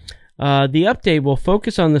 The update will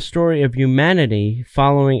focus on the story of humanity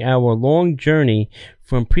following our long journey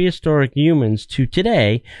from prehistoric humans to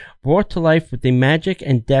today, brought to life with the magic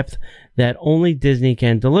and depth that only Disney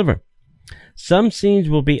can deliver. Some scenes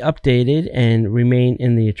will be updated and remain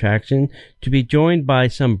in the attraction, to be joined by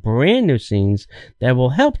some brand new scenes that will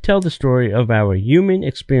help tell the story of our human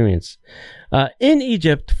experience. In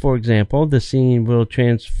Egypt, for example, the scene will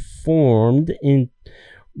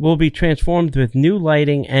be transformed with new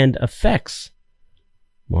lighting and effects.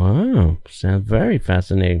 Wow, sounds very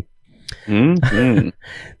fascinating. Mm-hmm.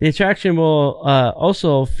 The attraction will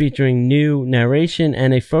also featuring new narration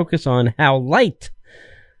and a focus on how light,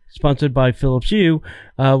 sponsored by Philips Hue,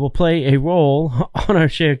 will play a role on our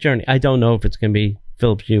shared journey. I don't know if it's going to be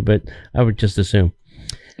Philips Hue, but I would just assume.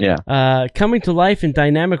 Yeah. Coming to life in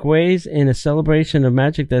dynamic ways in a celebration of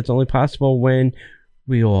magic that's only possible when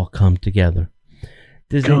we all come together.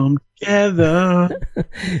 Come together.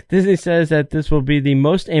 Disney says that this will be the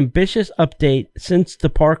most ambitious update since the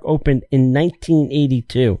park opened in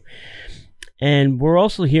 1982. And we're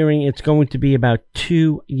also hearing it's going to be about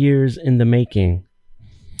 2 years in the making.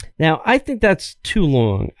 Now, I think that's too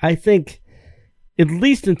long. I think at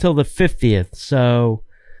least until the 50th. So,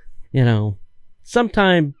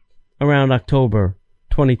 sometime around October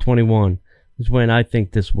 2021 is when I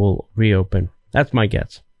think this will reopen. That's my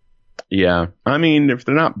guess. Yeah. I mean, if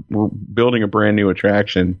they're not building a brand new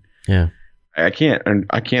attraction, yeah, I can't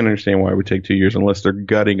understand why it would take 2 years unless they're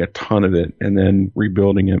gutting a ton of it and then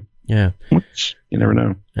rebuilding it. Yeah. Which you never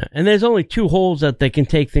know. And there's only 2 holes that they can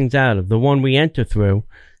take things out of. The one we enter through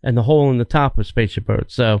and the hole in the top of Spaceship Earth.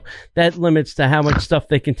 So that limits to how much stuff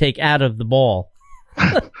they can take out of the ball.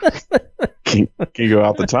 Can go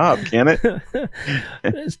out the top, can it?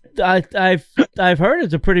 I've heard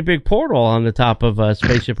it's a pretty big portal on the top of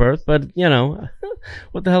Spaceship Earth, but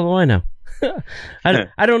what the hell do I know?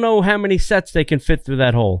 I don't know how many sets they can fit through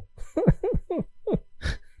that hole.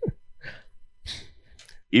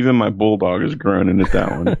 Even my bulldog is groaning at that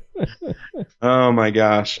one. Oh my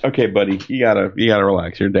gosh. Okay, buddy, you gotta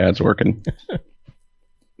relax. Your dad's working.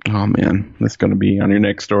 Oh man, that's gonna be on your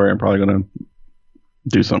next story. I'm probably gonna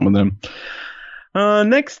do something with them.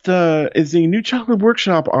 Next is a new chocolate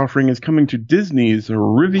workshop offering is coming to Disney's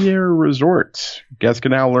Riviera Resort. Guests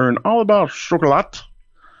can now learn all about chocolat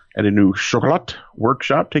at a new chocolat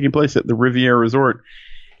workshop taking place at the Riviera Resort.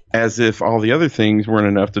 As if all the other things weren't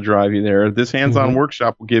enough to drive you there, this hands-on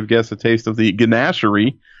workshop will give guests a taste of the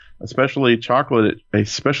ganachery, a specialty chocolate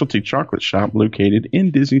shop located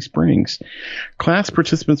in Disney Springs. Class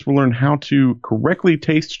participants will learn how to correctly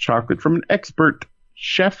taste chocolate from an expert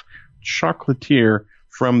chef chocolatier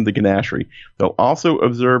from the ganachery. They'll also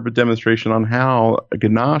observe a demonstration on how a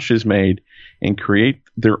ganache is made and create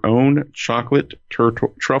their own chocolate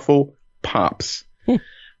truffle pops.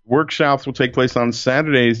 Workshops will take place on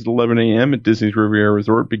Saturdays at 11 a.m. at Disney's Riviera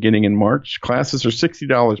Resort beginning in March. Classes are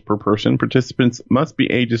 $60 per person. Participants must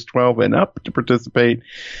be ages 12 and up to participate,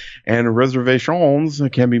 and reservations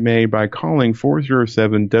can be made by calling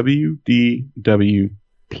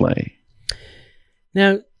 407-WDW-PLAY.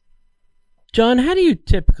 Now, John, how do you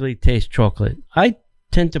typically taste chocolate? I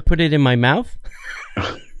tend to put it in my mouth.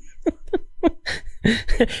 Have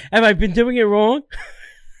I been doing it wrong?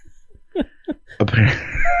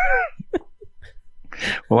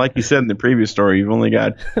 Well, like you said in the previous story, you've only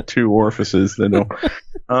got 2 orifices. Okay,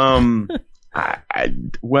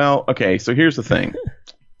 so here's the thing.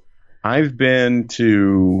 I've been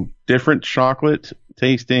to different chocolate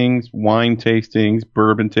tastings, wine tastings,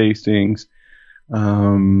 bourbon tastings,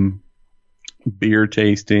 beer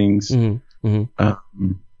tastings,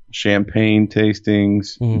 champagne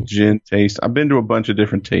tastings, gin taste. I've been to a bunch of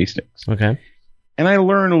different tastings. Okay. And I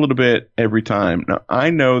learn a little bit every time. Now, I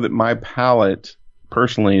know that my palate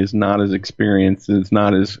personally is not as experienced, it's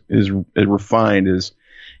not as refined as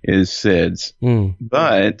Sid's.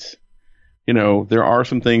 But, there are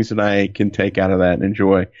some things that I can take out of that and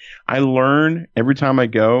enjoy. I learn every time I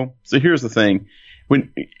go. So here's the thing.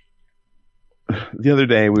 The other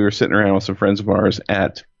day we were sitting around with some friends of ours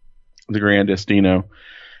at the Grand Destino,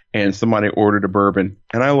 and somebody ordered a bourbon,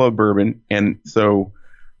 and I love bourbon, and so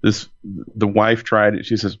the wife tried it.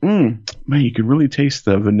 She says, man, you could really taste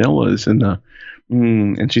the vanillas and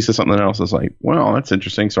and she said something else. I was like, well, that's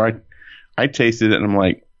interesting. So I tasted it and I'm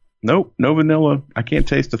like, nope, no vanilla. I can't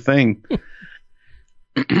taste a thing.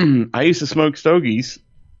 I used to smoke stogies,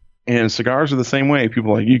 and cigars are the same way.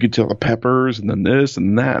 People are like, you could tell the peppers and then this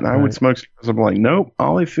and that. And I would smoke cigars. I'm like, nope,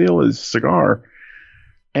 all I feel is cigar.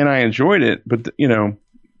 And I enjoyed it. But,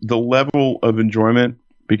 the level of enjoyment,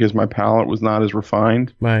 because my palate was not as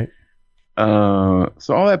refined. Right. So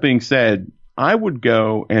all that being said, I would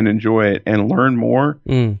go and enjoy it and learn more.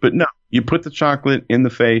 But no, you put the chocolate in the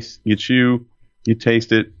face, you chew, you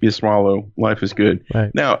taste it, you swallow. Life is good. Right.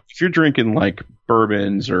 Now, if you're drinking like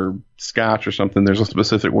bourbons or scotch or something, there's a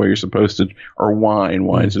specific way you're supposed to, or wine.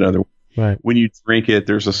 Wine's another. Right. When you drink it,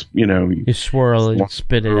 there's a, you swirl it,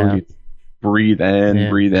 spit it out. Breathe in,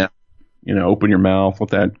 breathe out. Open your mouth,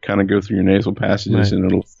 let that kind of go through your nasal passages, and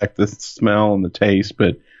it'll affect the smell and the taste.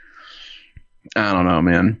 But I don't know,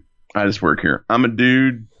 man. I just work here. I'm a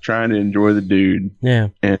dude trying to enjoy the dude. Yeah.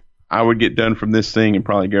 And I would get done from this thing and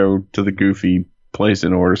probably go to the Goofy place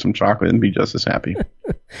and order some chocolate and be just as happy.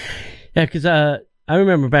 Yeah, because I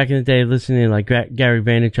remember back in the day listening to like Gary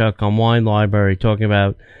Vaynerchuk on Wine Library talking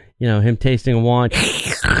about, him tasting a wine.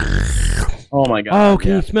 Oh my God! Oh,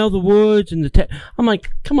 can you smell the woods and the? I'm like,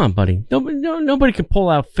 come on, buddy. Nobody can pull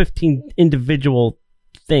out 15 individual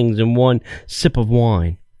things in one sip of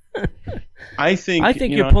wine. I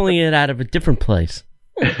think you're pulling it out of a different place.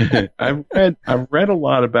 I've read a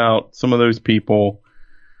lot about some of those people,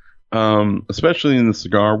 especially in the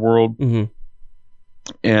cigar world,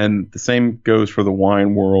 And the same goes for the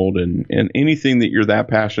wine world and anything that you're that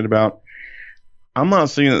passionate about. I'm not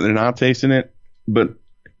saying that they're not tasting it, but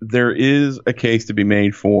there is a case to be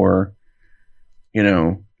made for,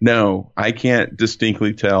 no, I can't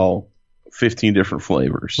distinctly tell 15 different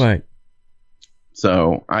flavors. Right.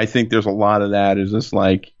 So I think there's a lot of that is just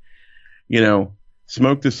like,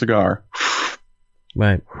 smoke the cigar.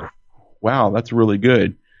 Right. Wow, that's really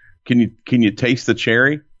good. Can you taste the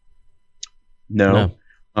cherry? No.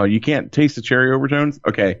 Oh, you can't taste the cherry overtones?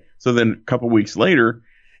 Okay. So then a couple weeks later,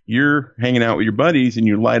 you're hanging out with your buddies and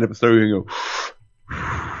you light up a stove and you go,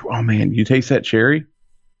 oh man, you taste that cherry?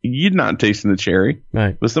 You're not tasting the cherry.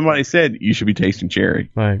 Right. But somebody said you should be tasting cherry.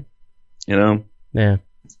 Right. Yeah.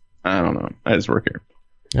 I don't know. I just work here.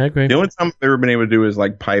 I agree. The only time I've ever been able to do is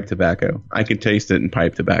like pipe tobacco. I can taste it in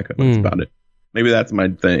pipe tobacco. That's about it. Maybe that's my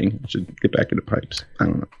thing. I should get back into pipes. I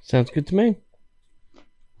don't know. Sounds good to me.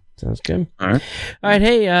 Sounds good. All right.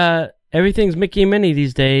 Hey, everything's Mickey and Minnie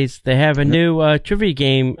these days. They have a new trivia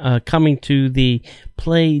game coming to the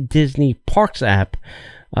Play Disney Parks app.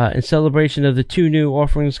 In celebration of the 2 new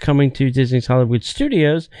offerings coming to Disney's Hollywood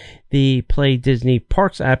Studios, the Play Disney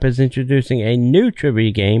Parks app is introducing a new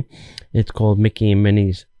trivia game. It's called Mickey and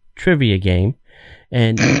Minnie's Trivia Game.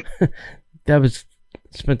 And that was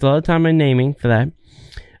spent a lot of time in naming for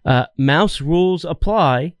that. Mouse Rules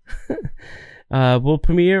Apply will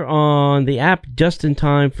premiere on the app just in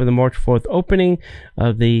time for the March 4th opening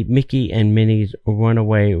of the Mickey and Minnie's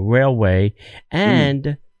Runaway Railway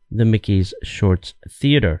and the Mickey's Shorts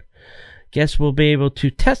Theater. Guests will be able to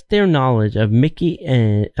test their knowledge of Mickey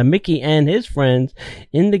and his friends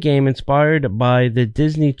in the game inspired by the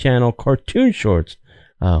Disney Channel cartoon shorts.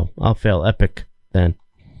 Oh, I'll fail epic then.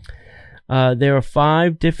 There are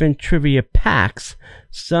 5 different trivia packs,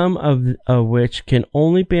 some of which can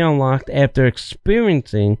only be unlocked after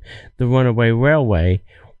experiencing the Runaway Railway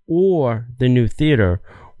or the new theater,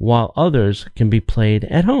 while others can be played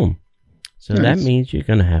at home. So that means you're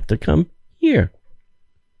going to have to come here.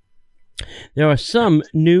 There are some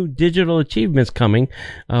new digital achievements coming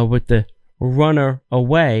with the Runner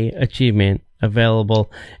Away achievement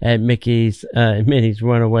available at Minnie's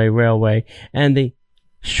Runaway Railway and the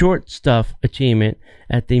Short Stuff achievement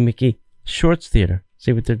at the Mickey Shorts Theater.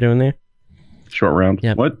 See what they're doing there? Short round.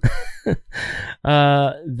 Yep. What?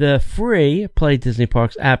 The free Play Disney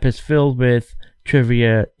Parks app is filled with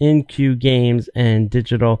trivia, in-queue games, and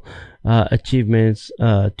digital achievements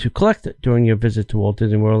to collect during your visit to Walt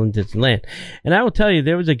Disney World and Disneyland. And I will tell you,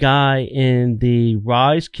 there was a guy in the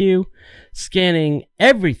Rise queue scanning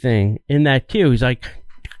everything in that queue. He's like,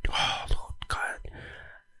 oh, God.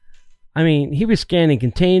 I mean, he was scanning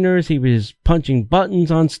containers. He was punching buttons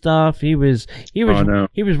on stuff. He was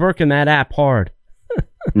working that app hard.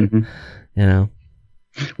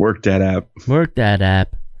 Work that app. Work that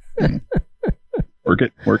app. Work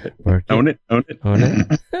it. Own it.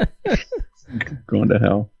 Going to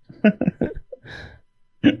hell.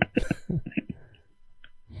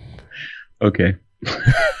 Okay.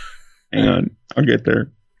 Hang on. I'll get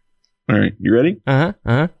there. All right. You ready? Hang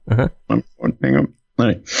on. All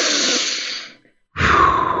right.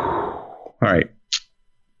 All right.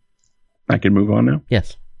 I can move on now?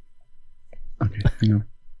 Yes. Okay. Hang on.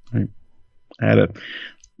 All right.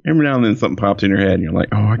 Every now and then something pops in your head and you're like,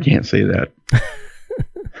 oh, I can't say that.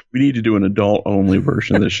 We need to do an adult-only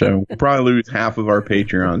version of this show. We'll probably lose half of our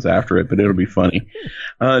Patreons after it, but it'll be funny.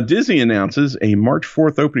 Disney announces a March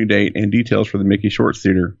 4th opening date and details for the Mickey Shorts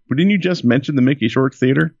Theater. But didn't you just mention the Mickey Shorts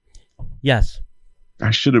Theater? Yes.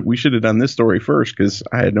 We should have done this story first because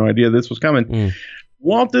I had no idea this was coming.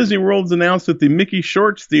 Walt Disney World has announced that the Mickey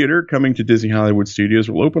Shorts Theater, coming to Disney Hollywood Studios,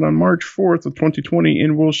 will open on March 4th of 2020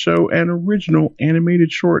 and will show an original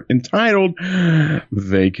animated short entitled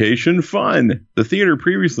Vacation Fun. The theater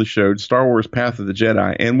previously showed Star Wars Path of the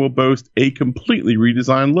Jedi and will boast a completely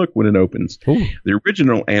redesigned look when it opens. Ooh. The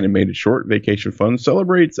original animated short, Vacation Fun,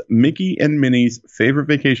 celebrates Mickey and Minnie's favorite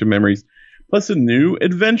vacation memories, plus a new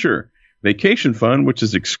adventure. Vacation Fun, which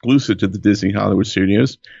is exclusive to the Disney Hollywood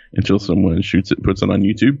Studios until someone shoots it and puts it on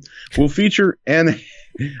YouTube, will feature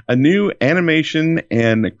a new animation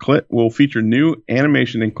and new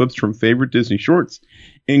animation and clips from favorite Disney shorts,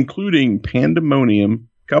 including Pandemonium,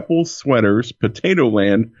 Couple Sweaters, Potato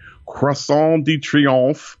Land, Croissant de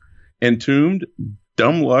Triomphe, Entombed,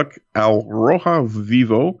 Dumb Luck, Al Rojo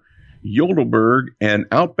Vivo, Yodelberg, and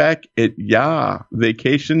Outback at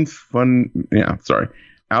Vacation Fun.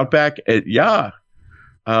 Outback at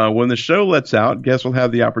when the show lets out, guests will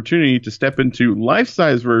have the opportunity to step into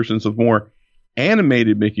life-size versions of more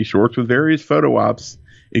animated Mickey shorts with various photo ops,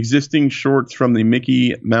 existing shorts from the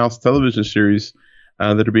Mickey Mouse television series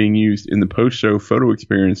that are being used in the post-show photo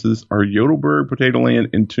experiences are Yodelberg, Potato Land,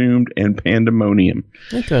 Entombed, and Pandemonium.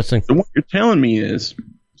 Interesting. So what you're telling me is,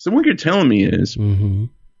 Mm-hmm.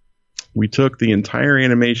 we took the entire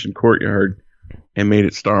animation courtyard and made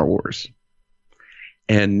it Star Wars.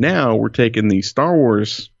 And now we're taking the Star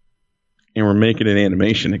Wars and we're making it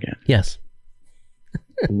animation again. Yes.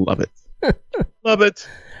 Love it. Love it.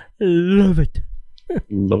 Love it.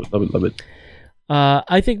 Love it, love it, love it.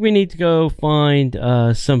 I think we need to go find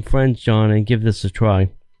some friends, John, and give this a try.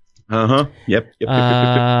 Uh-huh. Yep.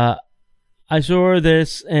 I saw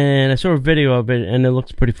this, and I saw a video of it, and it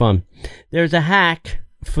looks pretty fun. There's a hack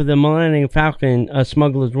for the Millennium Falcon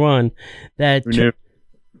Smuggler's Run that... Who knew?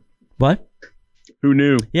 What? Who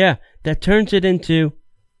knew? Yeah, that turns it into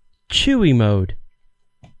Chewie mode.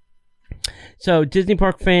 So Disney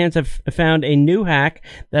Park fans have found a new hack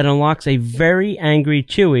that unlocks a very angry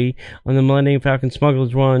Chewie on the Millennium Falcon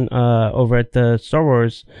Smuggler's Run over at the Star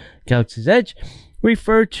Wars Galaxy's Edge,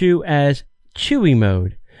 referred to as Chewie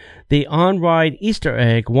mode. The on-ride Easter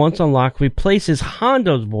egg, once unlocked, replaces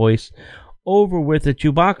Hondo's voice over with a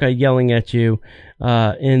Chewbacca yelling at you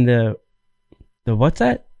in the what's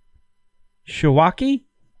that? Shawaki,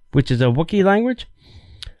 which is a Wookiee language.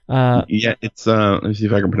 Yeah, it's let me see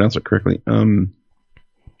if I can pronounce it correctly.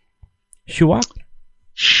 Shawak?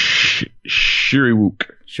 Shiriwook.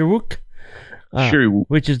 Shiruk? Shiriwook.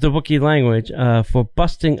 Which is the Wookiee language for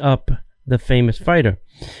busting up the famous fighter.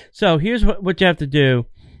 So here's what you have to do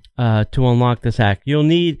to unlock this hack. You'll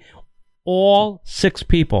need all 6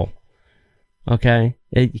 people. Okay?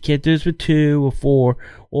 You can't do this with 2 or 4.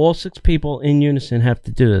 All 6 people in unison have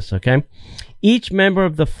to do this, okay? Each member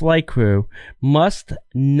of the flight crew must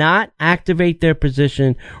not activate their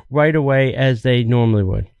position right away as they normally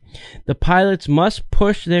would. The pilots must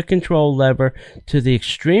push their control lever to the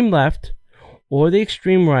extreme left or the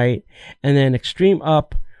extreme right, and then extreme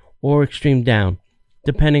up or extreme down,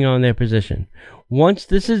 depending on their position. Once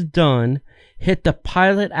this is done, hit the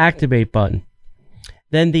pilot activate button.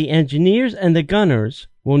 Then the engineers and the gunners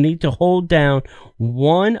will need to hold down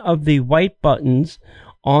one of the white buttons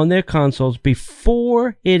on their consoles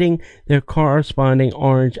before hitting their corresponding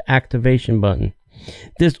orange activation button.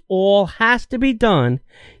 This all has to be done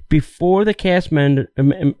before the cast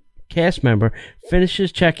member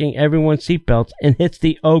finishes checking everyone's seatbelts and hits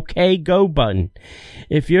the OK Go button.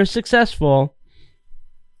 If you're successful,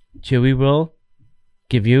 Chewie will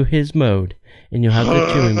give you his mode, and you'll have the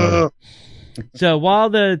Chewie mode. So while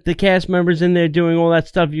the cast members in there doing all that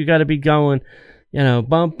stuff, you got to be going,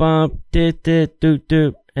 bump, dit, doot,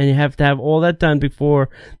 doot, and you have to have all that done before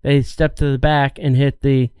they step to the back and hit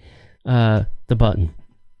the button.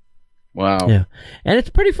 Wow. Yeah, and it's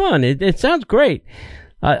pretty fun. It sounds great.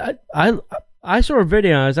 I saw a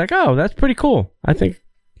video and I was like, oh, that's pretty cool. I think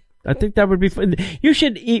that would be fun. You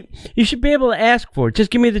should be able to ask for it.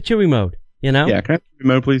 Just give me the Chewie mode. Yeah. Can I have Chewie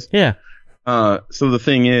mode, please? Yeah. So the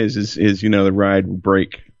thing is the ride will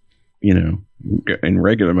break, in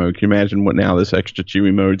regular mode. Can you imagine what now this extra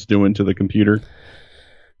Chewie mode's doing to the computer?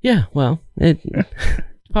 Yeah, well, it's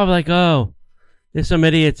probably like, oh, there's some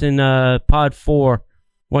idiots in Pod 4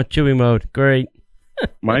 want Chewie mode. Great.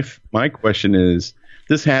 My question is,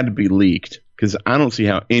 this had to be leaked because I don't see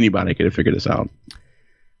how anybody could have figured this out.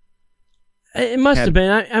 It must have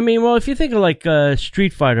been. I mean, well, if you think of like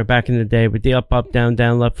Street Fighter back in the day with the up, up, down,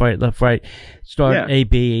 down, left, right, start A,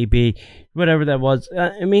 B, whatever that was.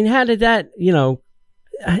 I mean, how did that,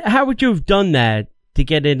 how would you have done that to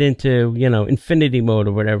get it into, infinity mode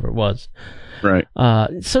or whatever it was? Right.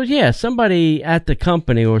 So, yeah, somebody at the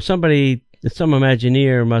company or some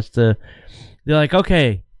Imagineer must have, they're like,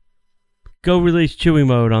 okay, go release Chewie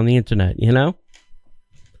mode on the internet, It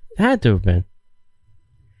had to have been.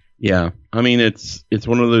 Yeah, I mean, it's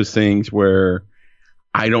one of those things where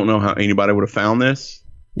I don't know how anybody would have found this.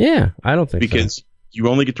 Yeah, I don't think because you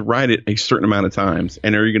only get to ride it a certain amount of times,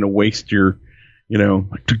 and are you going to waste your,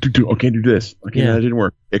 okay, do this. Okay, that didn't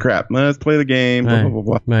work. Hey, crap. Let's play the game. Right. Blah, blah,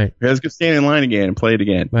 blah, blah. Right. Let's go stand in line again and play it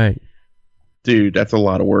again. Right. Dude, that's a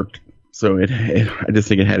lot of work. So I just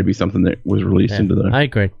think it had to be something that was released into the. I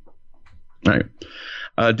agree. All right.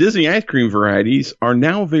 Disney ice cream varieties are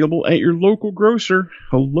now available at your local grocer.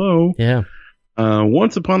 Hello. Yeah.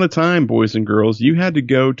 Once upon a time, boys and girls, you had to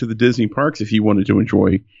go to the Disney parks if you wanted to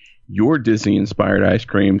enjoy your Disney-inspired ice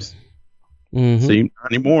creams. Mm-hmm. See,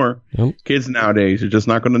 not anymore. Nope. Kids nowadays are just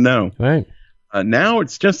not going to know. Right. Now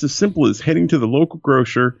it's just as simple as heading to the local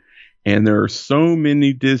grocer, and there are so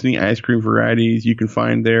many Disney ice cream varieties you can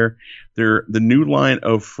find there. The new line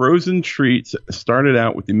of frozen treats started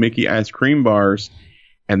out with the Mickey ice cream bars,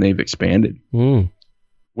 and they've expanded. Mm.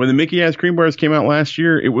 When the Mickey ice cream bars came out last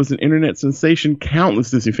year, it was an internet sensation. Countless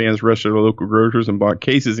Disney fans rushed to their local grocers and bought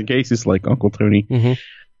cases and cases like Uncle Tony. Mm-hmm.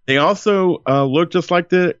 They also look just like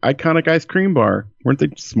the iconic ice cream bar. Weren't they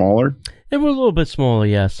smaller? They were a little bit smaller,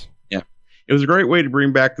 yes. Yeah. It was a great way to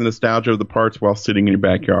bring back the nostalgia of the parks while sitting in your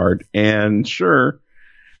backyard. And sure,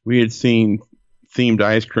 we had seen themed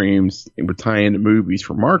ice creams would tie into movies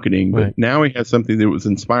for marketing, but now we had something that was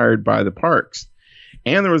inspired by the parks.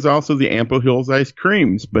 And there was also the Ample Hills ice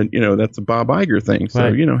creams, but that's a Bob Iger thing.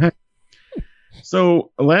 So, heck. So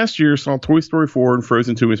last year saw Toy Story 4 and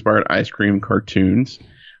Frozen 2 inspired ice cream cartoons.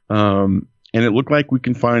 And it looked like we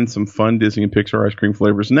can find some fun Disney and Pixar ice cream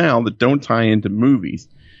flavors now that don't tie into movies.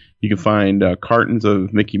 You can find cartons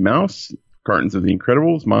of Mickey Mouse, cartons of The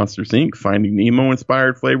Incredibles, Monsters, Inc., Finding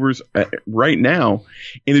Nemo-inspired flavors. Right now,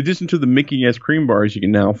 in addition to the Mickey ice cream bars, you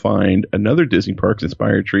can now find another Disney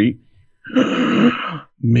Parks-inspired treat,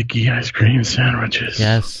 Mickey ice cream sandwiches.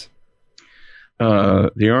 Yes.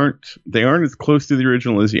 They aren't as close to the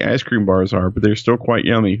original as the ice cream bars are, but they're still quite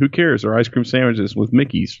yummy. Who cares? They're ice cream sandwiches with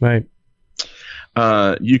Mickeys. Right.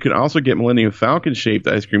 You can also get Millennium Falcon shaped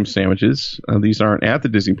ice cream sandwiches. These aren't at the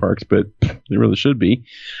Disney parks, but they really should be.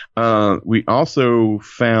 We also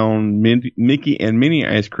found Mickey and Minnie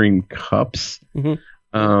ice cream cups.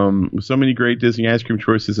 Mm-hmm. With so many great Disney ice cream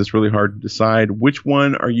choices, it's really hard to decide which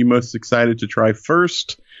one are you most excited to try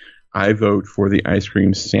first. I vote for the ice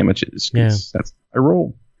cream sandwiches. Yeah. That's my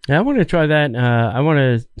roll. Yeah, I want to try that. I want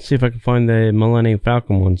to see if I can find the Millennium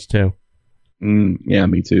Falcon ones too. Yeah,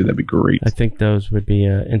 me too. That'd be great. I think those would be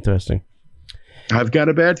interesting. I've got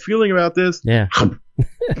a bad feeling about this. Yeah.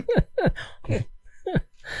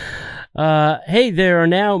 Hey, there are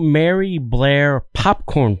now Mary Blair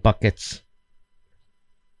popcorn buckets.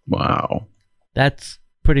 Wow. That's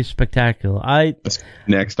pretty spectacular. That's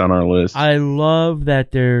next on our list. I love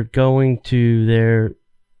that they're going to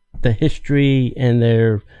the history and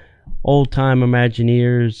their old time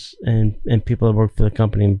Imagineers and people that work for the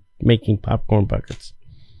company and making popcorn buckets.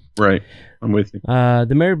 Right. I'm with you.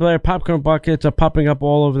 The Mary Blair popcorn buckets are popping up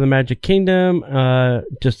all over the Magic Kingdom,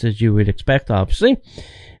 just as you would expect, obviously.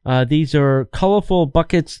 These are colorful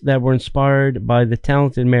buckets that were inspired by the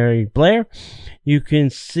talented Mary Blair. You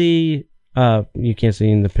can't see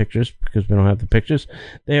in the pictures because we don't have the pictures.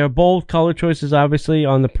 They are bold color choices, obviously,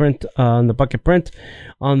 on the print, on the bucket print.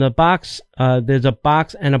 On the box, there's a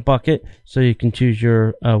box and a bucket, so you can choose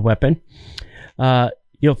your weapon.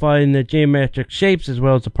 You'll find the geometric shapes as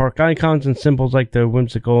well as the park icons and symbols like the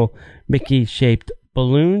whimsical Mickey-shaped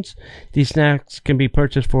balloons. These snacks can be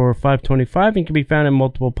purchased for $5.25 and can be found in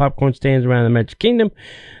multiple popcorn stands around the Magic Kingdom.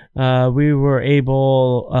 We were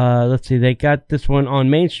able, they got this one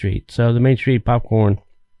on Main Street. So the Main Street popcorn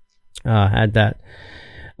had that.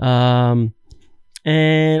 And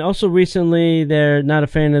also recently, they're not a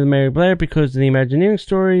fan of the Mary Blair because of the Imagineering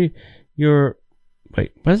story.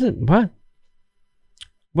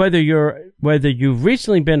 Whether you've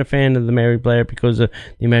recently been a fan of the Mary Blair because of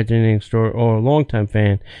the Imagineering story or a longtime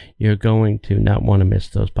fan, you're going to not want to miss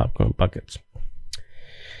those popcorn buckets.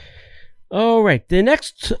 All right, the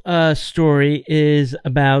next story is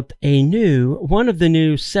about one of the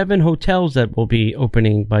new 7 hotels that will be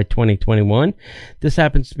opening by 2021. This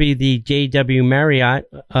happens to be the JW Marriott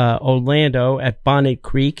Orlando at Bonnet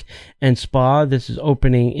Creek and Spa. This is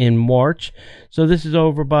opening in March. So this is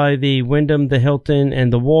over by the Wyndham, the Hilton,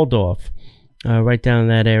 and the Waldorf, right down in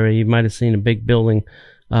that area. You might have seen a big building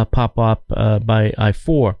pop up by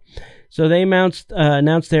I-4. So they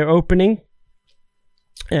announced their opening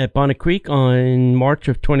at Bonnet Creek on March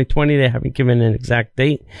of 2020. They haven't given an exact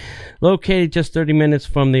date. Located just 30 minutes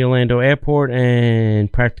from the Orlando airport and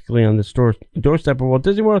practically on the doorstep of Walt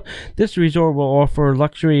Disney World, this resort will offer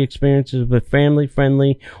luxury experiences with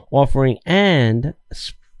family-friendly offering and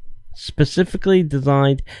specifically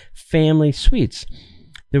designed family suites.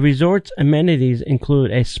 The resort's amenities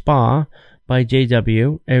include a spa by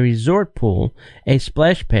JW, a resort pool, a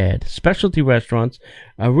splash pad, specialty restaurants,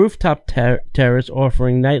 a rooftop terrace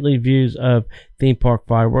offering nightly views of theme park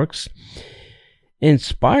fireworks.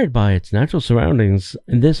 Inspired by its natural surroundings,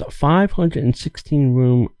 this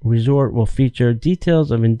 516-room resort will feature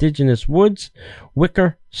details of indigenous woods,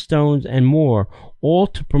 wicker, stones, and more, all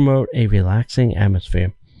to promote a relaxing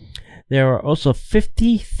atmosphere. There are also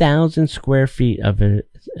 50,000 square feet of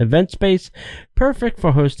event space, perfect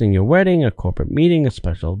for hosting your wedding, a corporate meeting, a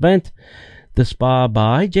special event. The Spa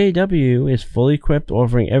by JW is fully equipped,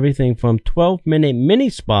 offering everything from 12-minute mini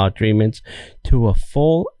spa treatments to a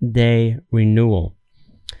full-day renewal.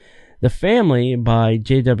 The Family by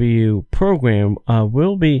JW program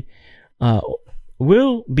will be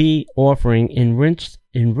offering enriched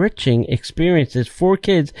enriching experiences for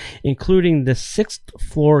kids, including the 6th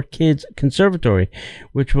floor Kids Conservatory,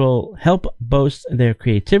 which will help boost their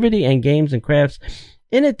creativity and games and crafts.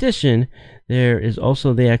 In addition, there is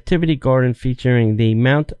also the activity garden featuring the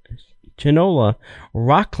Mount Chinola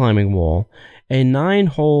rock climbing wall, a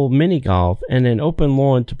 9-hole mini golf, and an open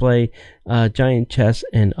lawn to play giant chess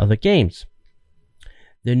and other games.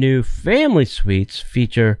 The new family suites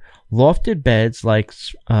feature lofted beds like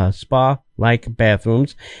spa-like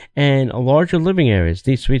bathrooms and larger living areas.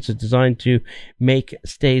 These suites are designed to make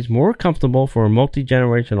stays more comfortable for a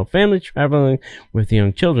multi-generational family traveling with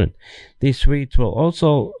young children. These suites will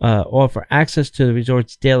also offer access to the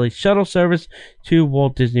resort's daily shuttle service to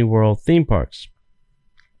Walt Disney World theme parks.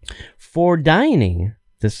 For dining,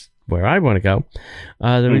 this is where I want to go,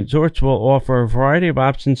 the resorts will offer a variety of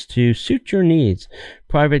options to suit your needs.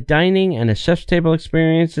 Private dining and a chef's table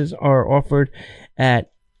experiences are offered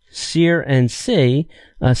at Sear and Sea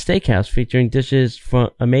Steakhouse, featuring dishes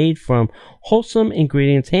made from wholesome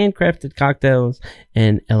ingredients, handcrafted cocktails,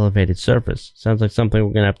 and elevated service. Sounds like something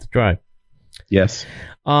we're going to have to try. Yes.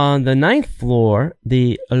 On the 9th floor,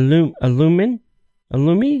 the Illumi?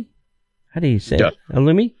 How do you say it?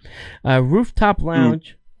 Illumi? Rooftop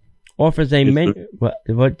Lounge offers a menu.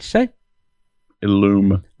 What'd you say?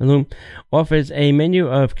 Illume offers a menu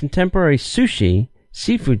of contemporary sushi,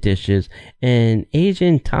 seafood dishes, and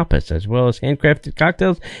Asian tapas, as well as handcrafted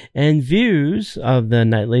cocktails and views of the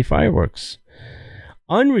nightly fireworks.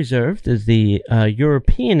 Unreserved is the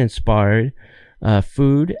European-inspired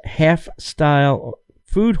food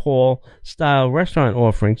hall style restaurant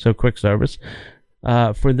offering, so quick service.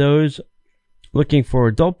 For those looking for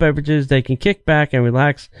adult beverages, they can kick back and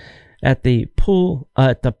relax at the pool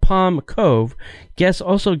at the Palm Cove. Guests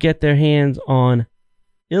also get their hands on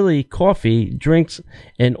Illy coffee, drinks,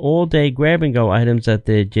 and all-day grab-and-go items at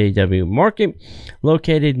the JW Market,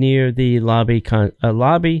 located near the lobby,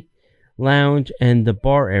 lounge, and the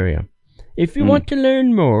bar area. If you want to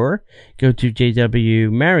learn more, go to JW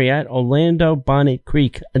Marriott,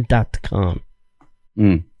 OrlandoBonnetCreek.com.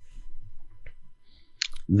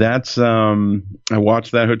 That's I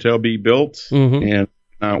watched that hotel be built, and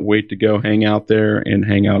not wait to go hang out there and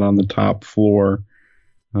hang out on the top floor,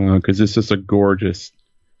 because it's just a gorgeous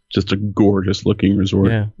looking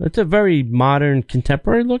resort. Yeah, it's a very modern,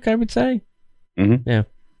 contemporary look, I would say. Yeah.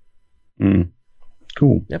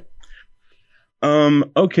 Cool. Yep.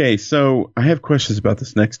 Okay, so I have questions about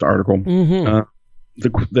this next article.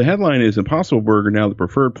 The headline is Impossible Burger now the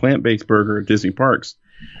preferred plant-based burger at Disney parks.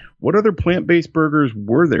 What other plant-based burgers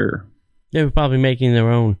were there? They were probably making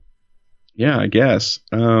their own. Yeah, I guess.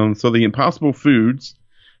 So the Impossible Foods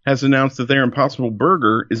has announced that their Impossible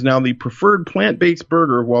Burger is now the preferred plant-based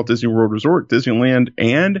burger of Walt Disney World Resort, Disneyland,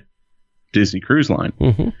 and Disney Cruise Line.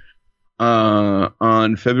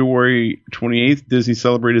 On February 28th, Disney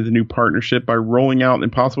celebrated the new partnership by rolling out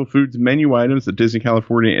Impossible Foods menu items at Disney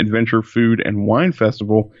California Adventure Food and Wine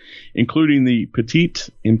Festival, including the Petite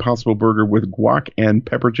Impossible Burger with guac and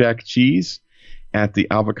pepper jack cheese at the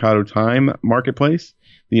Avocado Time Marketplace,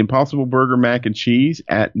 the Impossible Burger Mac and Cheese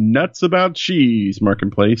at Nuts About Cheese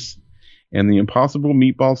Marketplace, and the Impossible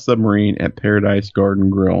Meatball Submarine at Paradise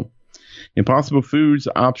Garden Grill. Impossible Foods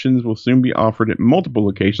options will soon be offered at multiple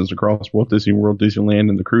locations across Walt Disney World, Disneyland,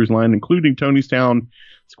 and the cruise line, including Tony's Town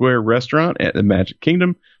Square Restaurant at the Magic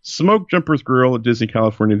Kingdom, Smoke Jumpers Grill at Disney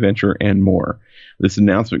California Adventure, and more. This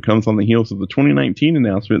announcement comes on the heels of the 2019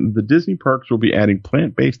 announcement that the Disney parks will be adding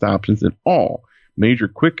plant-based options at all major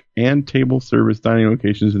quick and table service dining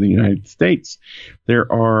locations in the United States.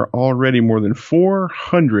 There are already more than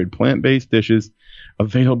 400 plant-based dishes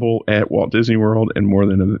available at Walt Disney World, and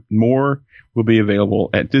more will be available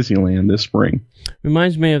at Disneyland this spring.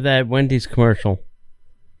 Reminds me of that Wendy's commercial.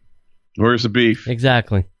 Where's the beef?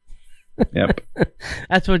 Exactly. Yep.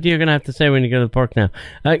 That's what you're going to have to say when you go to the park now.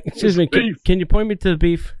 Excuse me, can you point me to the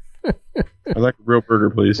beef? I'd like a real burger,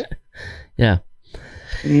 please. Yeah.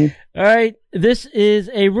 All right, this is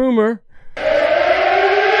a rumor.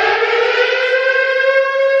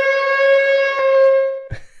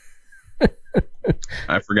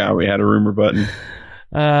 I forgot we had a rumor button.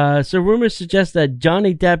 So rumors suggest that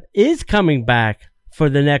Johnny Depp is coming back for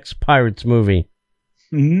the next Pirates movie.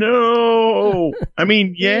 No! I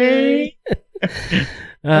mean, yay!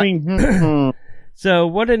 So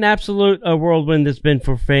what an absolute whirlwind it's been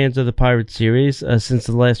for fans of the Pirates series since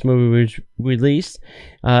the last movie was released.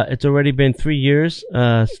 It's already been 3 years.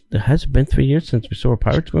 Has it been 3 years since we saw a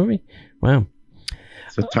Pirates movie? Wow.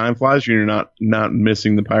 So time flies when you're not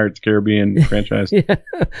missing the Pirates of the Caribbean franchise.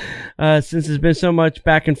 Yeah. Since there's been so much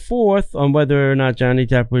back and forth on whether or not Johnny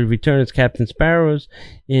Depp would return as Captain Sparrow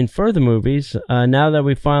in further movies, now that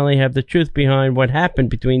we finally have the truth behind what happened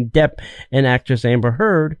between Depp and actress Amber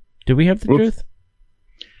Heard, do we have the truth?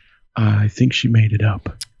 I think she made it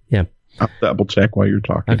up. Yeah. I'll double check while you're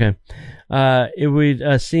talking. Okay. It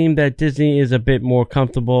would seem that Disney is a bit more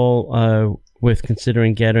comfortable with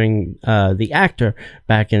considering getting the actor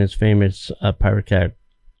back in his famous pirate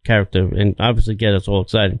character, and obviously get us all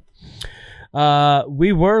excited.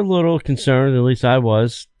 We were a little concerned, at least I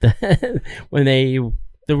was, when the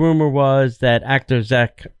rumor was that actor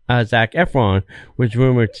Zac Efron was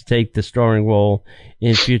rumored to take the starring role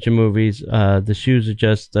in future movies. The shoes are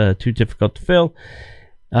just too difficult to fill.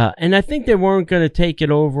 And I think they weren't going to take it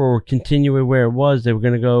over or continue it where it was. They were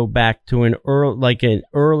going to go back to an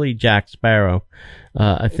early Jack Sparrow.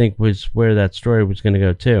 I think was where that story was going to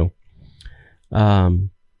go too.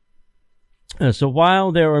 So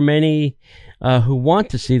while there are many who want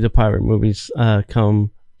to see the pirate movies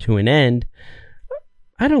come to an end,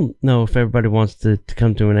 I don't know if everybody wants to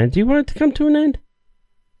come to an end. Do you want it to come to an end?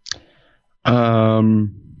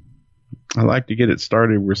 I like to get it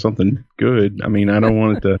started with something good. I mean, I don't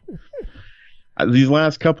want it to. These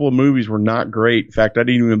last couple of movies were not great. In fact, I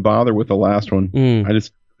didn't even bother with the last one. I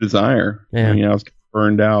just desire. Yeah. I mean, I was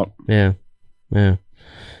burned out. Yeah.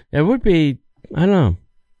 It would be. I don't know.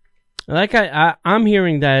 Like I'm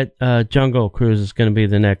hearing that Jungle Cruise is going to be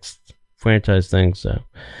the next franchise thing. So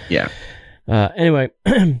yeah. Anyway.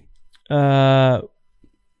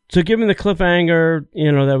 So given the cliffhanger,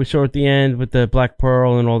 that we saw at the end with the Black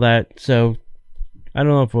Pearl and all that, so I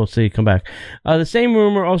don't know if we'll see it come back. The same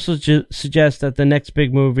rumor also suggests that the next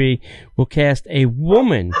big movie will cast a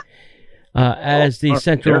woman as the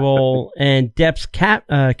central role, and Depp's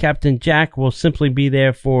Captain Jack will simply be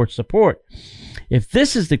there for support. If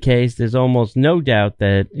this is the case, there's almost no doubt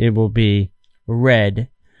that it will be Red,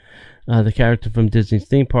 the character from Disney's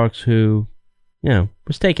theme parks who,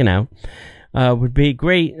 was taken out. Would be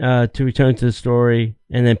great to return to the story,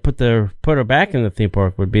 and then put her back in the theme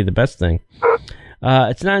park would be the best thing.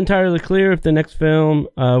 It's not entirely clear if the next film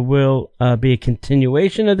will be a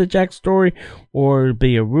continuation of the Jack story or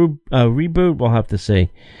be a reboot. We'll have to see.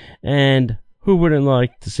 And who wouldn't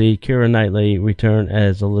like to see Keira Knightley return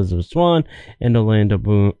as Elizabeth Swann and Orlando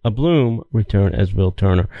Bloom return as Will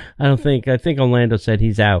Turner? I think Orlando said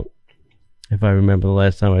he's out, if I remember the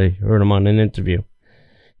last time I heard him on an interview.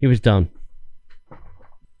 He was done.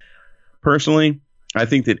 Personally, I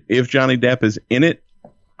think that if Johnny Depp is in it,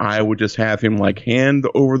 I would just have him hand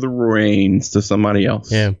over the reins to somebody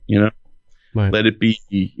else. Yeah. Right. Let it be,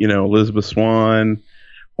 Elizabeth Swann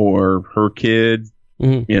or her kid,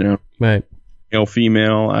 right. Male,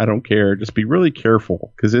 female, I don't care. Just be really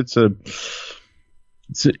careful, because it's a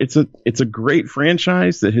great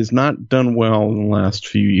franchise that has not done well in the last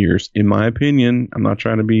few years, in my opinion. I'm not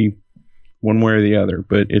trying to be one way or the other,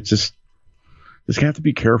 but it's just have to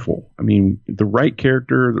be careful. I mean, the right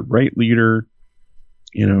character, the right leader,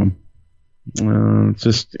 it's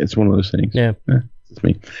one of those things. Yeah. It's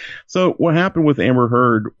me. So what happened with Amber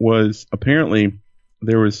Heard was apparently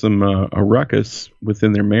there was some a ruckus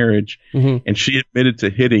within their marriage, and she admitted to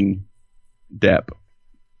hitting Depp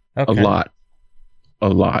a lot.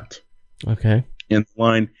 Okay. And the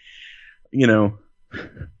line,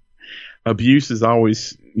 abuse is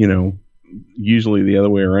always, usually the other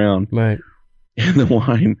way around. Right. And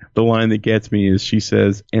the line that gets me is she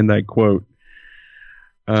says, and I quote,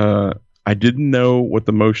 I didn't know what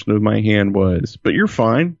the motion of my hand was, but you're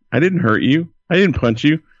fine. I didn't hurt you. I didn't punch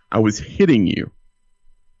you. I was hitting you.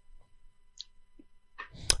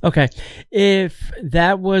 Okay. If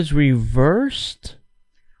that was reversed.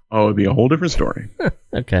 Oh, it'd be a whole different story.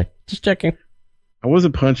 Okay. Just checking. I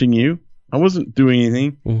wasn't punching you. I wasn't doing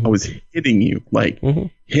anything. I was hitting you.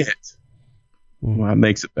 Hit. Well, that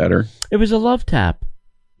makes it better. It was a love tap.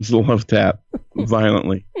 It was a love tap,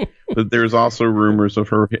 violently. But there's also rumors of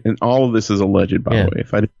her, and all of this is alleged, by the way.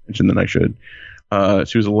 If I didn't mention, then I should.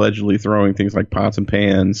 She was allegedly throwing things like pots and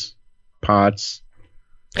pans, pots,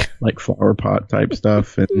 like flower pot type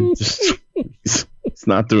stuff, and just it's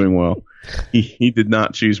not doing well. He did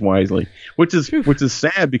not choose wisely, which is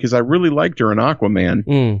sad, because I really liked her in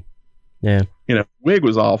Aquaman. Yeah, wig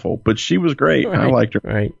was awful, but she was great. Right. I liked her.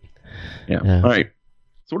 Right. Yeah. All right.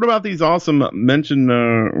 So what about these awesome mention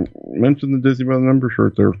the Disney by the number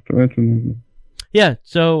shirt there? Yeah.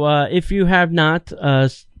 So if you have not,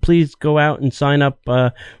 please go out and sign up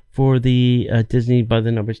for the Disney by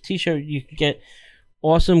the Numbers T-shirt. You can get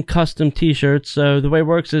awesome custom t-shirts. So the way it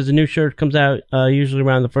works is a new shirt comes out usually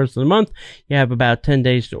around the first of the month. You have about 10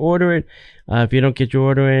 days to order it. If you don't get your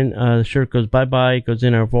order in, the shirt goes bye-bye, goes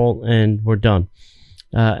in our vault, and we're done.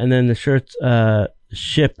 And then the shirts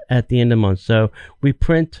ship at the end of the month. So we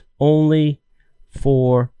print only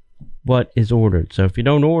for what is ordered. So if you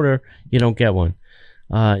don't order, you don't get one.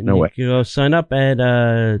 No way. You can go sign up at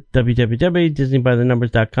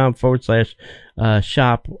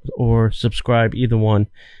www.disneybythenumbers.com/shop or subscribe, either one,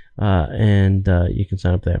 and you can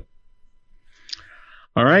sign up there.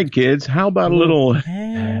 All right, kids. How about a little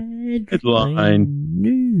headline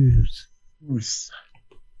news?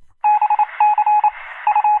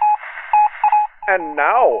 And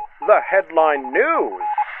now, the headline news.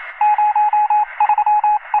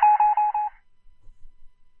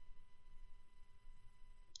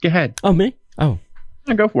 Go ahead. Oh, me? Oh,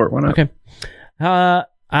 Yeah, go for it. Why not? okay.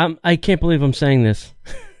 I can't believe I'm saying this.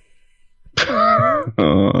 Oh,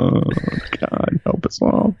 God, help us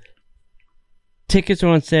all. Tickets are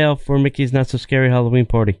on sale for Mickey's Not So Scary Halloween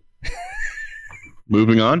Party.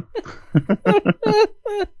 Moving on.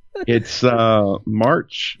 It's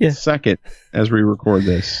March 2nd as we record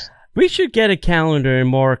this. We should get a calendar and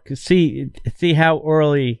mark, see how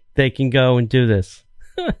early they can go and do this.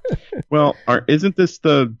 Well, isn't this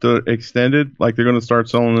the extended? Like they're going to start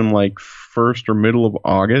selling them like first or middle of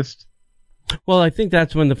August? Well, I think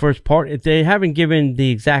that's when the first party. They haven't given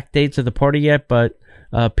the exact dates of the party yet, but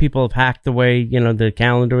people have hacked the way the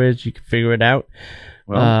calendar is. You can figure it out.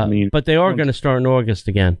 Well, but they are going to start in August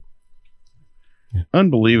again.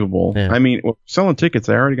 Unbelievable. Yeah. Selling tickets,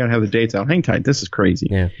 they already got to have the dates out. Hang tight. This is crazy.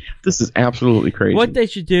 Yeah. This is absolutely crazy. What they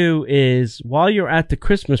should do is, while you're at the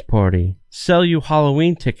Christmas party, sell you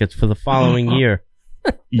Halloween tickets for the following year.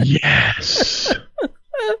 Yes.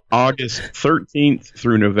 August 13th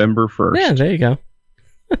through November 1st. Yeah, there you go.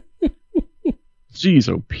 Jeez,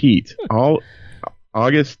 oh, Pete. All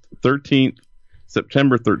August 13th,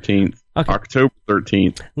 September 13th, Okay. October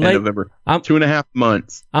 13th, and November. 2.5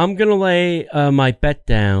 months. I'm going to lay my bet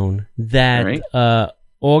down that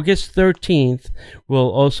August 13th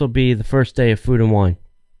will also be the first day of Food and Wine.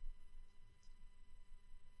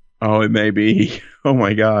 Oh, it may be. Oh,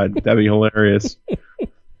 my God. That'd be hilarious.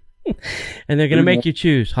 And they're going to make you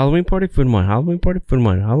choose Halloween party, Food and Wine, Halloween party, Food and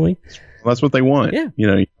Wine, Halloween. Well, that's what they want. Yeah.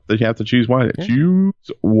 They have to choose wisely. Yeah. Choose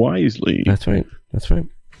wisely. That's right.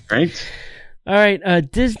 Right? All right.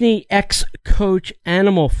 Disney X Coach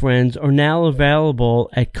Animal Friends are now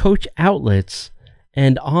available at Coach outlets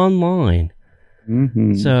and online.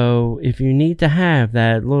 Mm-hmm. So if you need to have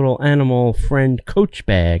that little animal friend Coach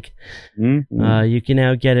bag, Mm-hmm. you can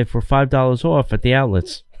now get it for $5 off at the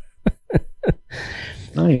outlets.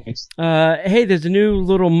 Nice. Hey, there's a new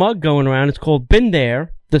little mug going around. It's called Been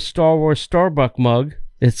There, the Star Wars Starbuck mug.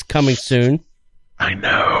 It's coming soon. I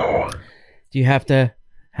know. Do you have to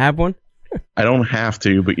have one? I don't have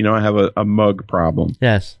to, but I have a mug problem.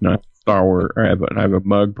 Yes. Not Star Wars. I have a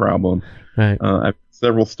mug problem. Right. I have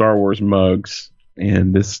several Star Wars mugs,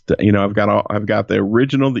 and this, I've got the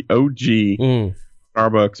original, the OG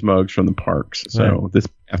Starbucks mugs from the parks. So this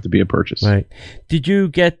have to be a purchase. Right. Did you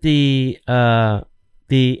get the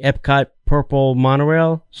Epcot purple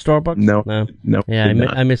monorail Starbucks? No.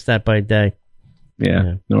 Yeah, I missed that by a day.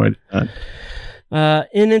 Yeah. No, I did not.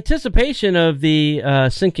 In anticipation of the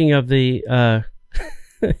sinking of the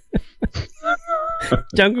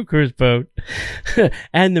Jungle Cruise boat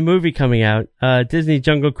and the movie coming out, Disney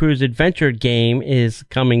Jungle Cruise Adventure game is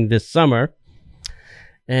coming this summer,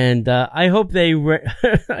 and I hope they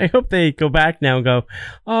I hope they go back now and go,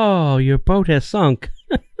 oh, your boat has sunk.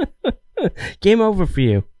 Game over for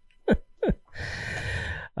you.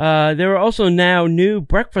 There are also now new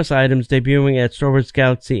breakfast items debuting at Star Wars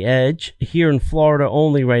Galaxy Edge here in Florida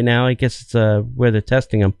only right now. I guess it's where they're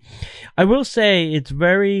testing them. I will say it's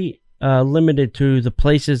very limited to the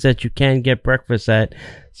places that you can get breakfast at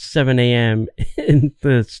 7 a.m. in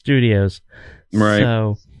the studios. Right.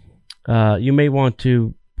 So you may want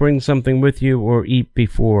to bring something with you or eat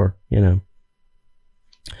before,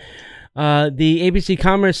 The ABC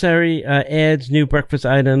commissary adds new breakfast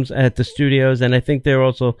items at the studios, and I think they're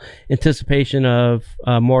also anticipation of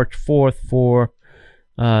March 4th for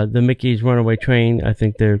the Mickey's Runaway Train. I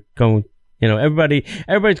think they're going,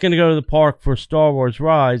 everybody's going to go to the park for Star Wars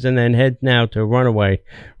Rise and then head now to Runaway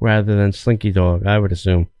rather than Slinky Dog, I would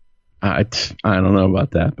assume. I don't know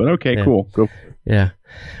about that, but okay, cool. Go. Yeah.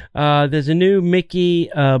 There's a new Mickey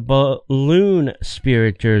balloon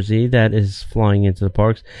Spirit jersey that is flying into the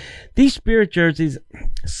parks. These Spirit jerseys,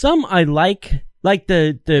 some I like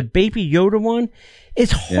the Baby Yoda one.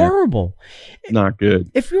 It's horrible. Not good.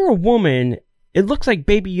 If you're a woman, it looks like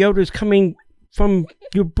Baby Yoda's coming from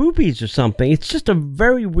your boobies or something. It's just a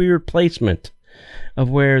very weird placement of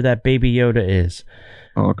where that Baby Yoda is.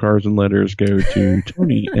 All cars and letters go to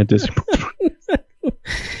Tony at Disney.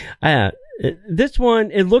 This one,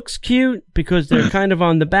 it looks cute because they're kind of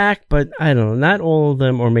on the back, but I don't know. Not all of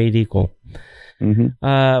them are made equal.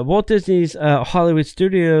 Mm-hmm. Walt Disney's Hollywood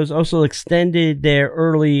Studios also extended their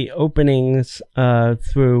early openings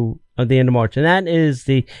through the end of March, and that is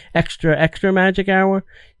the extra magic hour.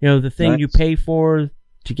 You know, the thing you pay for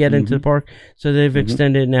to get into the park. So they've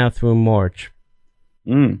extended it now through March.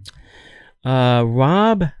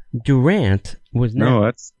 Rob Durant was now. No,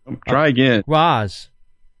 that's try again. Roz.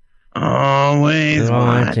 Always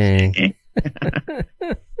watching.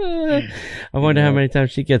 I wonder how many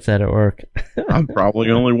times she gets that at work. I'm probably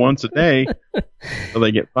only once a day, so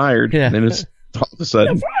they get fired. Yeah. And then it's all of a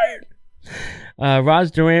sudden.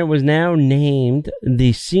 Roz Durant was now named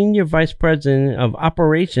the Senior Vice President of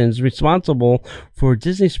Operations responsible for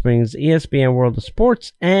Disney Springs, ESPN World of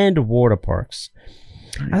Sports, and water parks.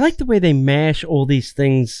 Nice. I like the way they mash all these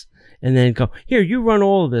things and then go, here, you run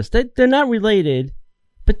all of this. They're not related,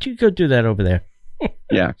 but you go do that over there.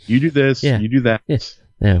 Yeah, you do this, you do that.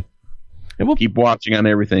 Yeah. And we'll keep watching on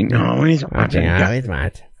everything. Always watching. Always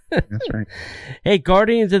watching. That's right. Hey,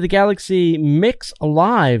 Guardians of the Galaxy Mix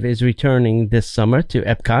Alive is returning this summer to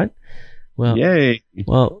Epcot. Well, yay!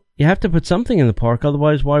 Well, you have to put something in the park,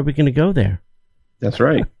 otherwise, why are we going to go there? That's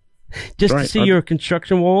right. Just to see your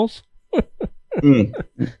construction walls.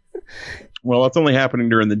 Well, it's only happening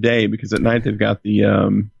during the day because at night they've got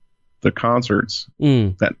the concerts.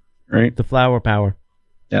 That right? The Flower Power.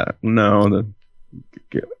 Yeah. No,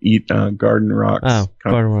 Garden Rocks. Oh,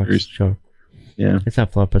 Garden Rocks. Sure. Yeah. It's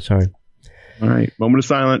not Flower, but sorry. All right. Moment of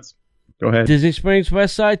silence. Go ahead. Disney Springs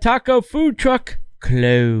West Side Taco Food Truck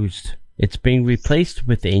closed. It's being replaced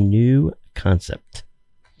with a new concept.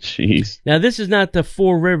 Jeez. Now, this is not the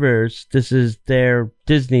Four Rivers. This is their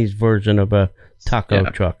Disney's version of a taco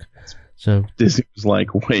truck. So Disney was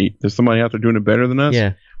like, wait, there's somebody out there doing it better than us?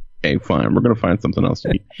 Yeah. Okay, fine. We're going to find something else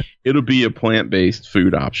to eat. It'll be a plant-based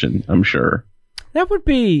food option, I'm sure. That would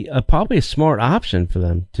be probably a smart option for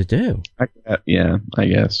them to do. Yeah, I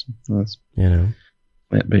guess. That's,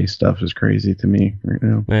 plant-based stuff is crazy to me right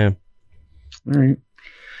now. Yeah. All right.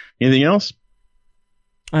 Anything else?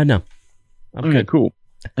 No. Okay, good. Cool.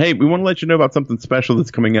 Hey, we want to let you know about something special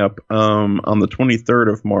that's coming up on the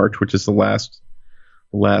 23rd of March, which is the last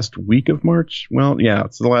week of March. Well, yeah,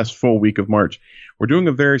 it's the last full week of March. We're doing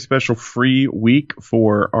a very special free week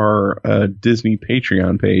for our Disney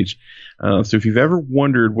Patreon page. So if you've ever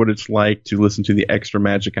wondered what it's like to listen to the Extra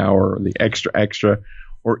Magic Hour or the Extra,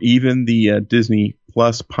 or even the Disney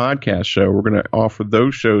Plus podcast show, we're going to offer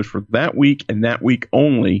those shows for that week and that week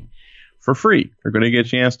only for free. You're going to get a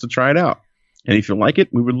chance to try it out. And if you like it,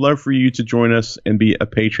 we would love for you to join us and be a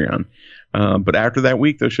Patreon. But after that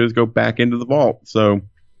week, those shows go back into the vault. So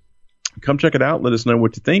come check it out. Let us know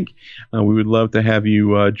what you think. We would love to have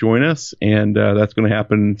you join us. And that's going to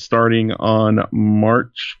happen starting on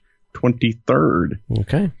March 23rd.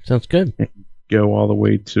 Okay. Sounds good. And go all the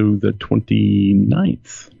way to the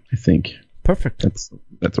 29th, I think. Perfect.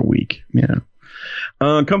 That's a week. Yeah.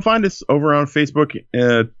 Come find us over on Facebook,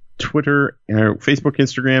 Twitter, Facebook,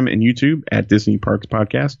 Instagram, and YouTube at Disney Parks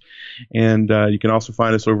Podcast. And you can also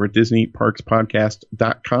find us over at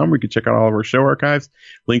DisneyParksPodcast.com, where you can check out all of our show archives,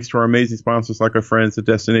 links to our amazing sponsors like our friends at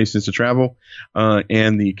Destinations to Travel,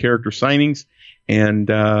 and the character signings. And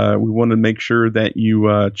we want to make sure that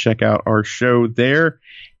you check out our show there.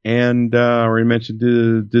 And I already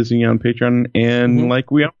mentioned Disney on Patreon. And like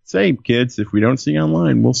we always say, kids, if we don't see you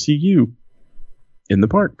online, we'll see you in the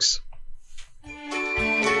parks.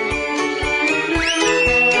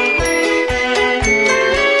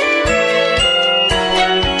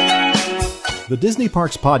 The Disney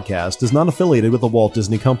Parks Podcast is not affiliated with the Walt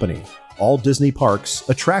Disney Company. All Disney parks,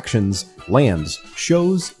 attractions, lands,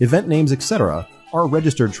 shows, event names, etc. are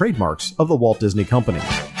registered trademarks of the Walt Disney Company.